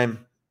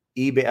full-time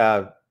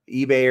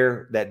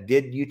eBayer that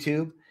did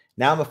YouTube.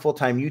 Now I'm a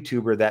full-time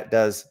YouTuber that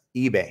does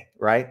eBay,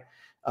 right?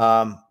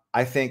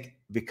 I think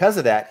because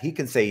of that, he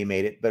can say he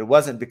made it, but it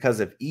wasn't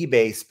because of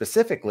eBay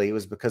specifically. It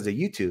was because of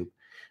YouTube.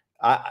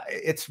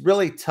 It's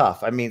really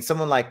tough. I mean,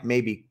 someone like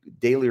maybe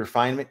Daily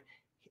Refinement,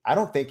 I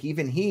don't think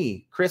even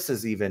Chris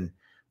is even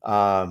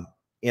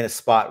in a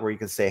spot where you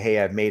can say, hey,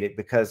 I've made it,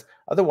 because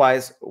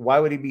otherwise, why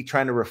would he be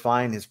trying to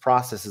refine his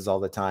processes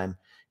all the time?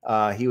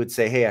 He would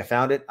say, hey, I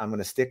found it. I'm going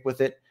to stick with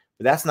it.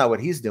 But that's not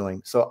what he's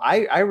doing. So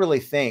I really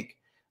think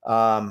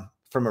from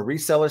a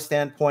reseller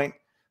standpoint,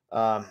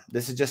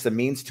 this is just a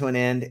means to an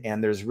end,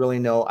 and there's really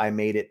no I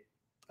made it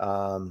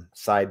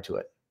side to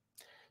it.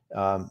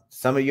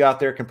 Some of you out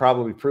there can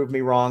probably prove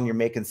me wrong. You're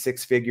making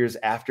 6 figures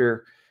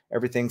after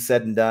everything's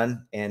said and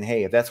done. And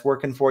hey, if that's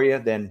working for you,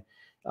 then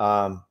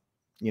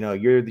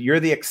you're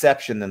the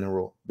exception than the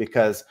rule,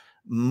 because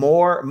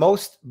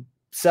most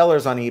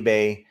sellers on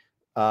eBay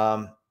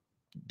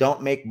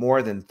don't make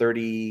more than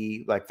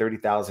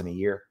 30,000 a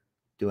year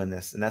doing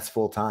this, and that's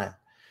full time.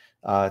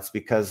 It's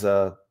because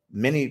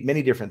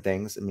many different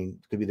things. I mean,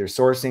 it could be their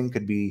sourcing,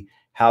 could be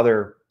how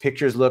their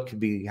pictures look, could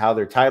be how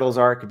their titles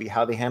are, could be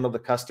how they handle the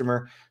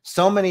customer.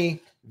 So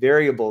many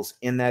variables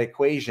in that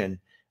equation.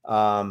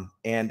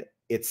 And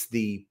it's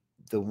the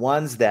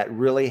ones that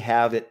really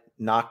have it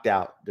knocked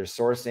out. Their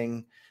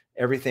sourcing,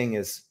 everything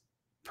is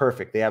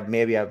perfect.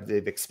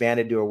 They've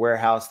expanded to a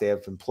warehouse, they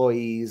have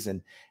employees,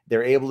 and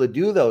they're able to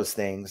do those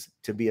things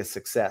to be a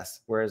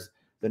success. Whereas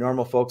the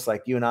normal folks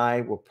like you and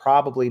I will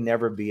probably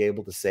never be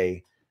able to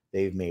say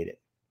they've made it.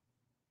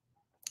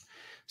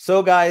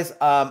 So guys,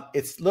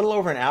 it's a little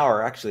over an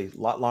hour, actually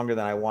a lot longer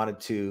than I wanted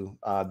to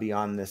be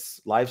on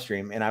this live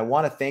stream. And I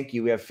want to thank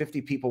you. We have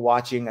 50 people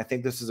watching. I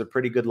think this is a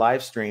pretty good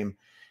live stream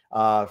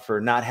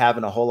for not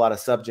having a whole lot of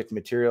subject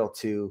material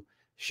to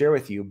share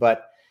with you.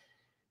 But,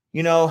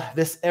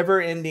 this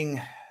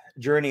ever-ending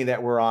journey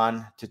that we're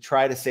on to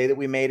try to say that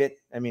we made it.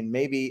 I mean,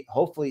 maybe,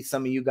 hopefully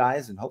some of you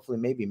guys, and hopefully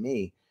maybe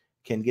me,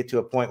 can get to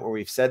a point where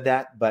we've said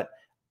that, but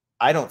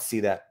I don't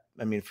see that.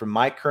 I mean, from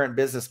my current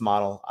business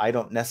model, I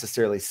don't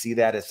necessarily see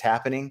that as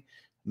happening.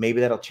 Maybe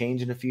that'll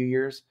change in a few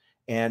years,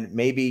 and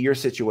maybe your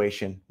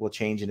situation will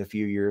change in a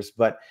few years.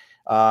 But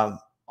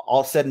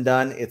all said and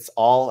done, it's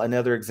all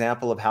another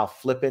example of how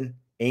flipping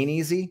ain't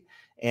easy.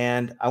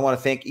 And I want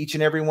to thank each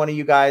and every one of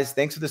you guys.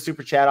 Thanks for the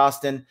super chat,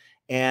 Austin.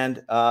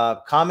 And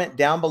comment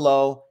down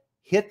below,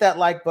 hit that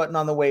like button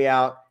on the way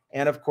out,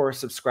 and of course,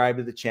 subscribe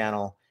to the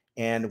channel.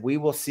 And we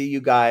will see you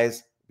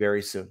guys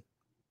very soon.